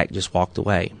then Zach just walked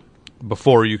away.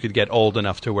 Before you could get old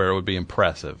enough to where it would be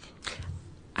impressive.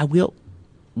 I will.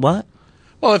 What?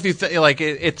 Well, if you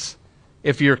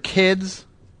if you're kids,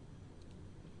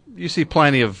 you see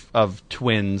plenty of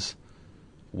twins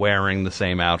wearing the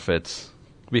same outfits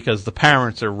because the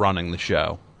parents are running the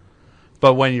show.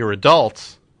 But when you're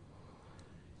adults,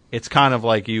 it's kind of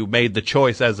like you made the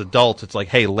choice as adults. It's like,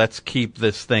 hey, let's keep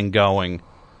this thing going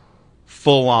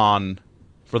full on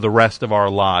for the rest of our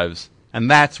lives. And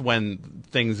that's when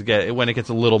it gets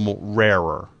a little more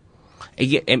rarer.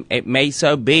 It may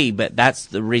so be, but that's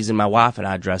the reason my wife and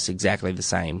I dress exactly the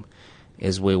same.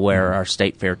 Is we wear our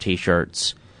State Fair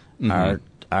T-shirts. We have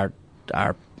a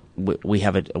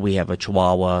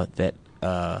Chihuahua that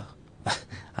I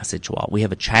said Chihuahua. We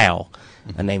have a Chow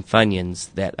named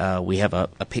Funyuns that we have a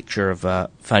picture of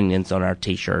Funyuns on our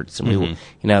T-shirts, and we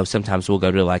sometimes we'll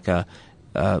go to like a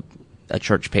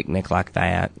church picnic like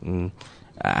that, and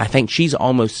I think she's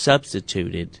almost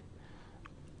substituted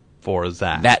for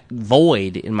Zach. That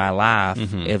void in my life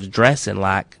of dressing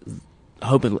like,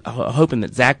 hoping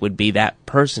that Zach would be that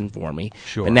person for me.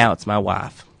 Sure. But now it's my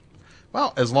wife.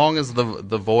 Well, as long as the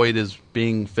void is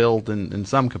being filled in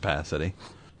some capacity.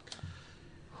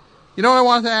 You know what I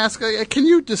wanted to ask? Can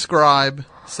you describe,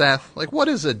 Seth, like what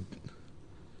is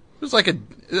it's like a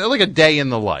day in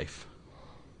the life?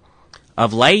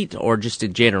 Of late or just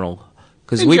in general?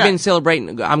 Because we've been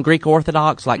celebrating. I'm Greek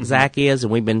Orthodox, like Zach is,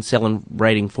 and we've been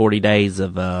celebrating 40 days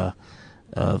of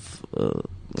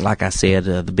like I said,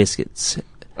 the biscuits.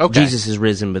 Okay. Jesus has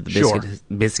risen, but the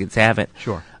biscuits haven't.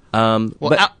 Sure.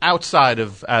 But outside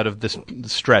of this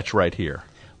stretch right here.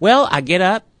 Well, I get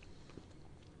up,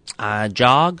 I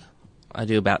jog. I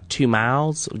do about 2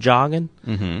 miles of jogging.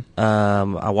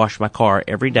 I wash my car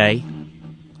every day.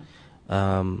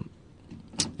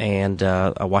 And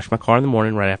I wash my car in the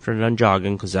morning right after I'm done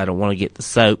jogging because I don't want to get the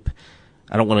soap.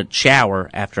 I don't want to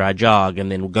shower after I jog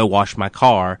and then go wash my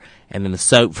car, and then the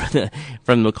soap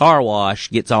from the car wash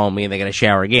gets on me and they got to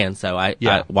shower again. So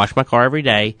I wash my car every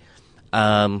day.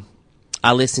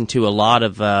 I listen to a lot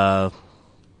of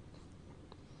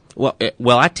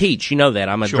well, I teach. You know that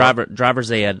I'm a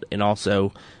driver's ed and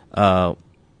also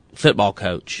football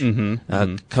coach.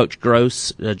 Coach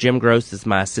Gross, Jim Gross is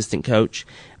my assistant coach.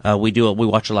 We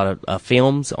watch a lot of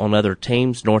films on other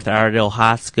teams, North Iredell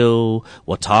High School,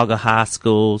 Watauga High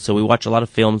School. So we watch a lot of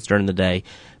films during the day.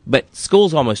 But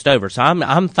school's almost over, so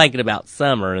I'm thinking about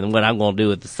summer and what I'm going to do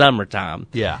with the summertime.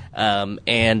 Yeah.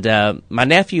 And my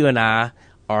nephew and I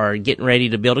are getting ready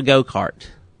to build a go-kart.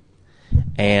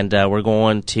 And we're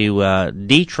going to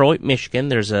Detroit, Michigan.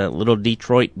 There's a little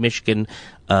Detroit, Michigan.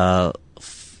 Well,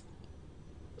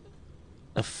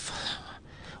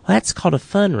 that's called a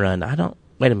fun run.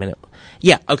 Wait a minute.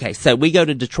 Yeah, okay. So we go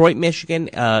to Detroit, Michigan.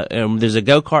 There's a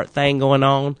go-kart thing going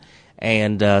on,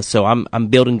 and so I'm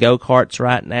building go-karts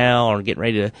right now, or getting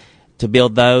ready to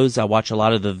build those. I watch a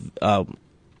lot of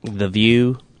the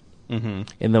View in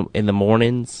the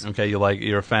mornings. Okay,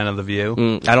 you're a fan of The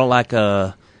View? I don't like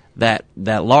that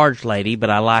large lady, but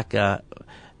I like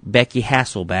Becky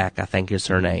Hasselbeck, I think is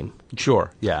her name.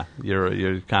 Sure, yeah.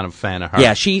 You're kind of a fan of her.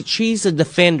 Yeah, she's a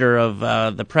defender of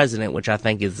the president, which I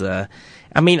think is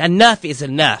enough is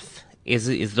enough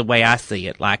is the way I see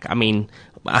it. Like, I mean,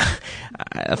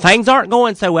 things aren't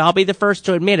going so well, I'll be the first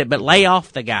to admit it, but lay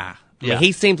off the guy. I mean,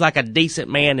 he seems like a decent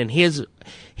man, and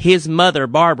his mother,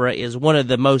 Barbara, is one of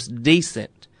the most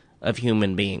decent of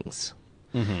human beings.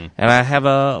 Mm-hmm. And I have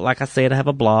like I said, I have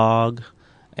a blog,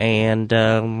 and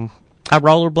I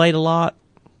rollerblade a lot.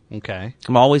 Okay.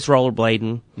 I'm always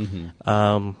rollerblading.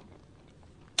 Mm-hmm.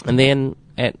 And then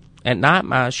at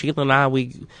night, Sheila and I,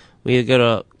 we go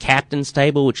to Captain's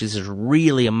Table, which is a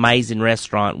really amazing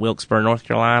restaurant in Wilkesboro, North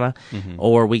Carolina,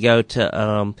 or we go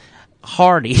to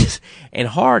Hardee's. And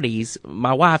Hardee's,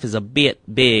 my wife is a bit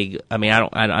big. I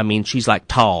mean, she's like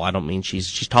tall. I don't mean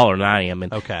she's taller than I am.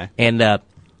 And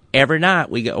every night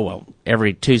we go, well,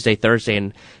 every Tuesday,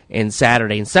 Thursday, and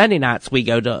Saturday and Sunday nights we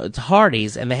go to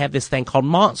Hardee's, and they have this thing called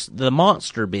the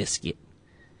Monster Biscuit.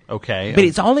 Okay. But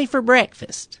it's only for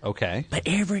breakfast. Okay. But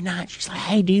every night she's like,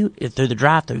 hey, through the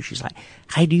drive-thru, she's like,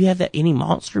 hey, do you have any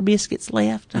Monster Biscuits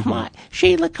left? I'm like,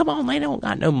 Sheila, come on, they don't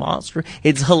got no Monster.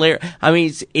 It's hilarious. I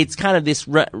mean, it's kind of this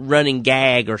running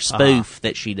gag or spoof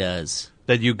that she does.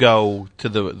 That you go to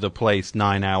the place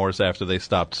 9 hours after they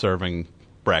stopped serving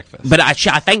breakfast. But I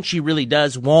think she really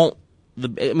does want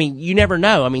I mean, you never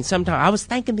know. I mean, sometimes I was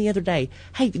thinking the other day,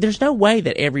 hey, there's no way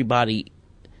that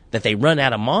that they run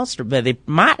out of Monster, but they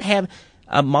might have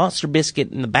a Monster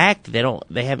Biscuit in the back that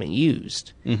they haven't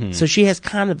used. Mm-hmm. So she has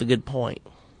kind of a good point.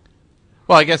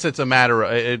 Well, I guess it's a matter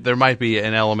of, there might be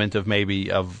an element of maybe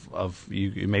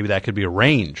that could be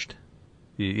arranged.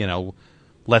 You know,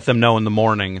 let them know in the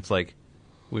morning. It's like,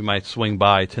 we might swing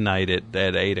by tonight at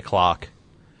 8 o'clock.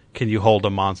 Can you hold a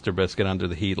Monster Biscuit under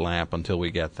the heat lamp until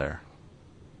we get there?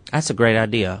 That's a great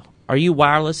idea. Are you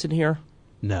wireless in here?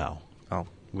 No. Oh.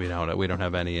 We don't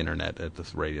have any internet at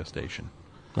this radio station.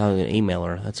 I'm gonna email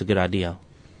her. That's a good idea.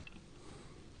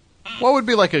 What would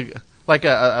be like a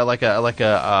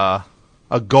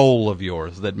goal of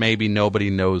yours that maybe nobody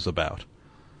knows about?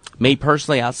 Me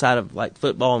personally, outside of like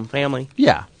football and family?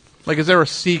 Yeah. Like, is there a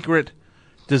secret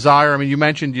desire? I mean, you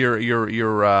mentioned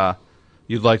you'd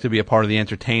like to be a part of the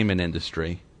entertainment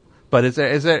industry, but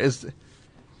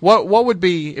what would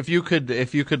be if you could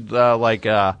if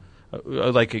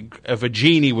a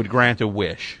genie would grant a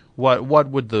wish? What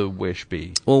would the wish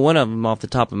be? Well, one of them off the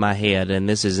top of my head, and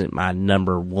this isn't my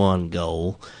number one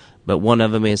goal, but one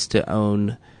of them is to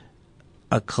own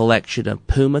a collection of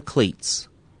Puma cleats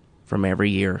from every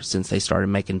year since they started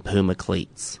making Puma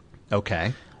cleats.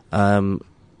 Okay.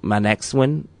 My next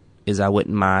one is I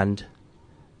wouldn't mind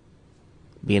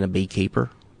being a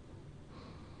beekeeper.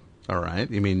 All right.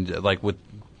 You mean like with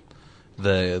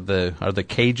are the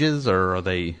cages, or are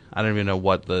they? I don't even know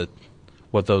what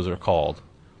those are called.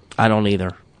 I don't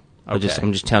either. Okay.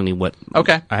 I'm just telling you what.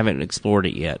 Okay. I haven't explored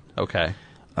it yet. Okay.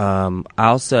 I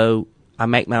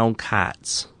make my own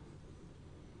kites.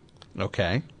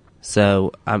 Okay.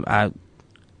 So I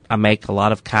make a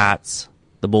lot of kites.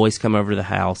 The boys come over to the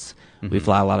house. Mm-hmm. We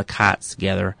fly a lot of kites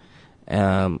together.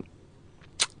 I'm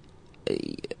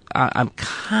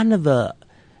kind of a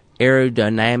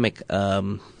aerodynamic,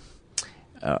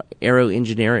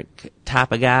 aeroengineering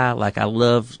type of guy. Like, I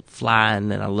love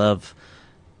flying and I love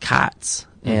kites.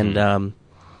 Mm-hmm. And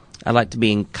I like to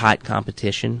be in kite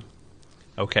competition.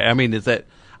 Okay. I mean,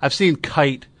 I've seen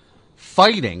kite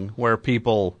fighting where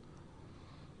people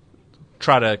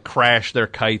try to crash their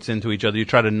kites into each other. You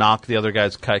try to knock the other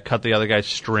guy's kite, cut the other guy's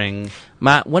string.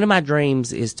 One of my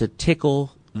dreams is to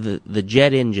tickle the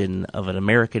jet engine of an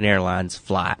American Airlines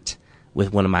flight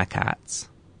with one of my kites,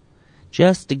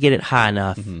 just to get it high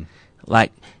enough. Mm-hmm.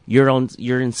 Like, you're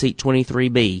in seat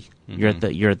 23B. Mm-hmm.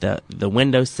 You're at the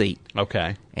window seat.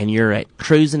 Okay. And you're at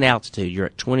cruising altitude. You're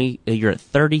at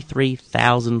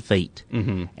 33,000 feet.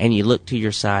 Mm-hmm. And you look to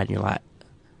your side and you're like,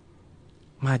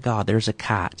 my God, there's a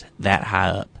kite that high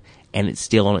up, and it's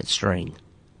still on its string.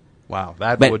 Wow,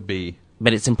 would be.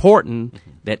 But it's important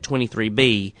that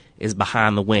 23B is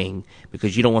behind the wing,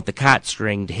 because you don't want the kite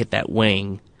string to hit that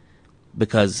wing,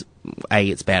 because A,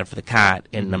 it's bad for the kite,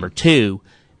 and number two,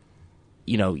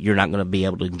 you're not going to be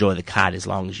able to enjoy the kite as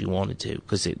long as you wanted to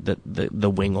because the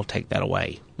wing will take that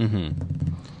away.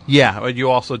 Yeah, but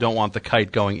you also don't want the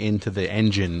kite going into the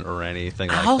engine or anything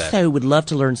like that. I also would love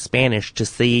to learn Spanish to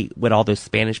see what all those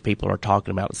Spanish people are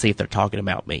talking about, see if they're talking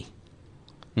about me.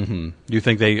 You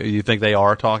think they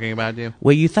are talking about you?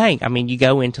 Well, you think. I mean, you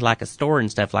go into like a store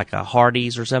and stuff like a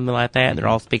Hardee's or something like that, and they're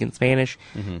all speaking Spanish,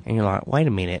 and you're like, wait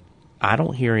a minute. I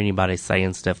don't hear anybody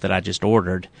saying stuff that I just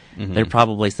ordered. They're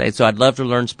probably saying, so I'd love to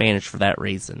learn Spanish for that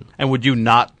reason. And would you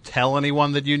not tell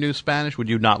anyone that you knew Spanish? Would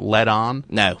you not let on?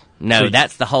 No, So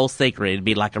that's the whole secret. It'd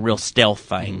be like a real stealth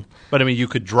thing. But I mean, you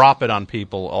could drop it on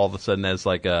people all of a sudden as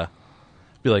like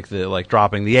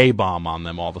dropping the A-bomb on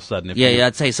them all of a sudden. Yeah,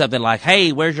 I'd say something like,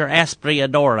 hey, where's your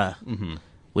aspiradora?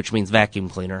 Which means vacuum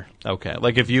cleaner. Okay,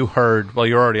 like if you heard, well,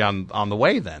 you're already on the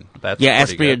way then. That's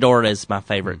pretty good. Aspiradora is my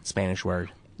favorite Spanish word.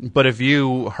 But if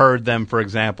you heard them, for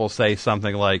example, say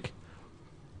something like,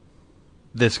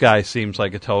 this guy seems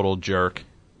like a total jerk,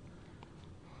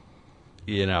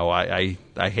 I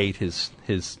hate his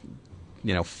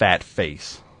fat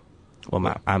face.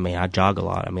 Well, I jog a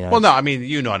lot. Well, no, I mean,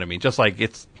 you know what I mean. Just like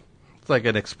it's like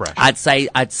an expression.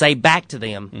 I'd say back to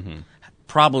them,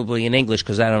 probably in English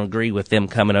because I don't agree with them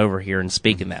coming over here and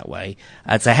speaking that way.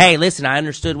 I'd say, hey, listen, I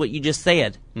understood what you just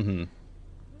said.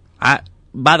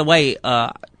 By the way,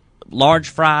 large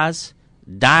fries,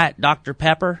 Diet Dr.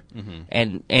 Pepper,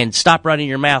 and stop running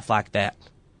your mouth like that.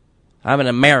 I'm an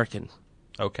American.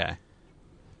 Okay.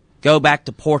 Go back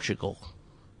to Portugal.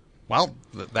 Well,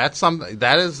 that's something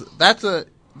that's a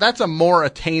more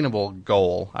attainable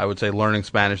goal, I would say, learning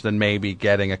Spanish than maybe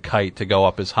getting a kite to go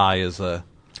up as high as a.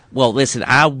 Well, listen,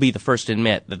 I'll be the first to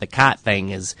admit that the kite thing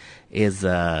that's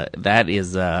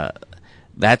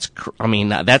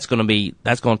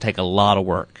going to take a lot of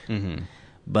work.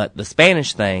 But the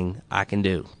Spanish thing I can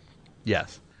do.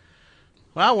 Yes.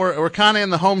 Well, we're kind of in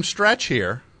the home stretch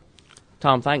here.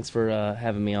 Tom, thanks for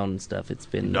having me on and stuff. It's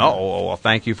been well,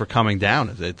 thank you for coming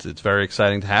down. It's very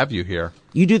exciting to have you here.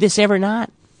 You do this every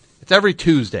night? It's every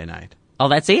Tuesday night. Oh,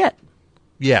 that's it?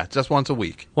 Yeah, just once a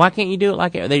week. Why can't you do it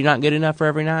like they're not good enough for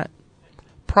every night?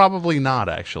 Probably not,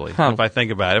 actually. If I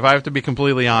think about it, if I have to be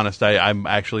completely honest, I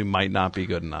actually might not be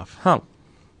good enough.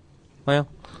 Well,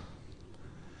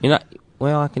 you're not.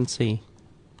 Well, I can see.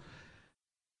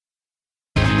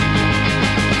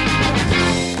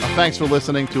 Thanks for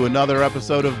listening to another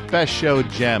episode of Best Show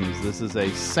Gems. This is a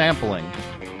sampling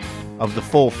of the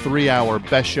full 3-hour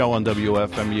Best Show on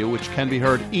WFMU, which can be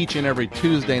heard each and every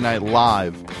Tuesday night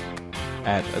live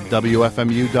at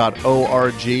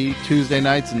WFMU.org. Tuesday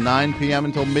nights, 9 p.m.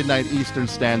 until midnight Eastern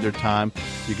Standard Time.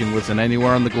 You can listen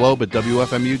anywhere on the globe at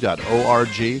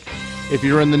WFMU.org. If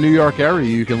you're in the New York area,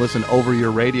 you can listen over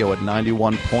your radio at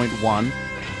 91.1.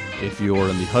 If you're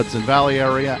in the Hudson Valley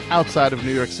area, outside of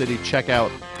New York City, check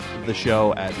out the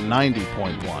show at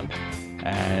 90.1.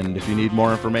 And if you need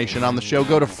more information on the show,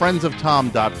 go to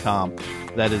friendsoftom.com.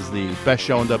 That is the Best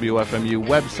Show on WFMU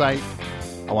website.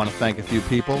 I want to thank a few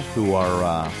people who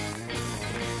are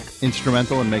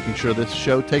instrumental in making sure this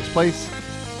show takes place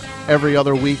every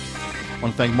other week. I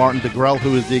want to thank Martin DeGrell,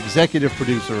 who is the executive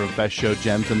producer of Best Show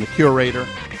Gems and the curator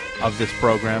of this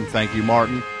program. Thank you,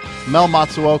 Martin. Mel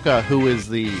Matsuoka, who is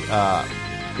the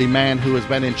man who has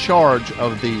been in charge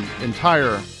of the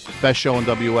entire Best Show on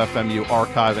WFMU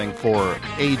archiving for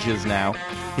ages now.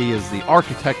 He is the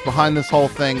architect behind this whole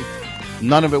thing.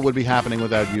 None of it would be happening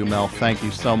without you, Mel. Thank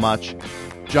you so much.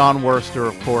 John Worster,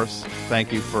 of course,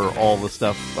 thank you for all the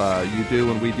stuff you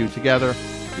do and we do together.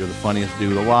 You're the funniest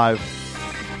dude alive.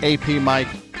 AP Mike,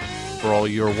 for all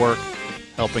your work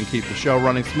helping keep the show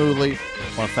running smoothly.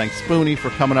 I want to thank Spoonie for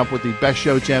coming up with the Best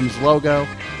Show Gems logo.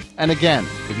 And again,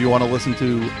 if you want to listen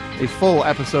to a full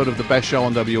episode of the Best Show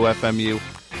on WFMU,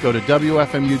 go to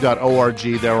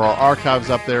WFMU.org. There are archives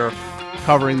up there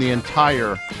covering the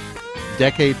entire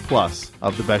decade plus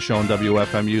of the Best Show on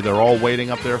WFMU. They're all waiting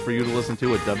up there for you to listen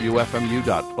to at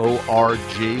WFMU.org.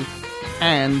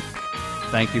 And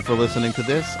thank you for listening to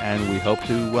this, and we hope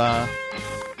to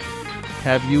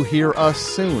have you hear us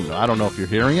soon. I don't know if you're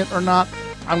hearing it or not.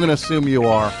 I'm going to assume you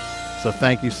are. So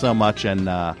thank you so much, and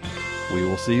we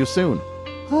will see you soon.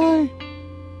 Bye.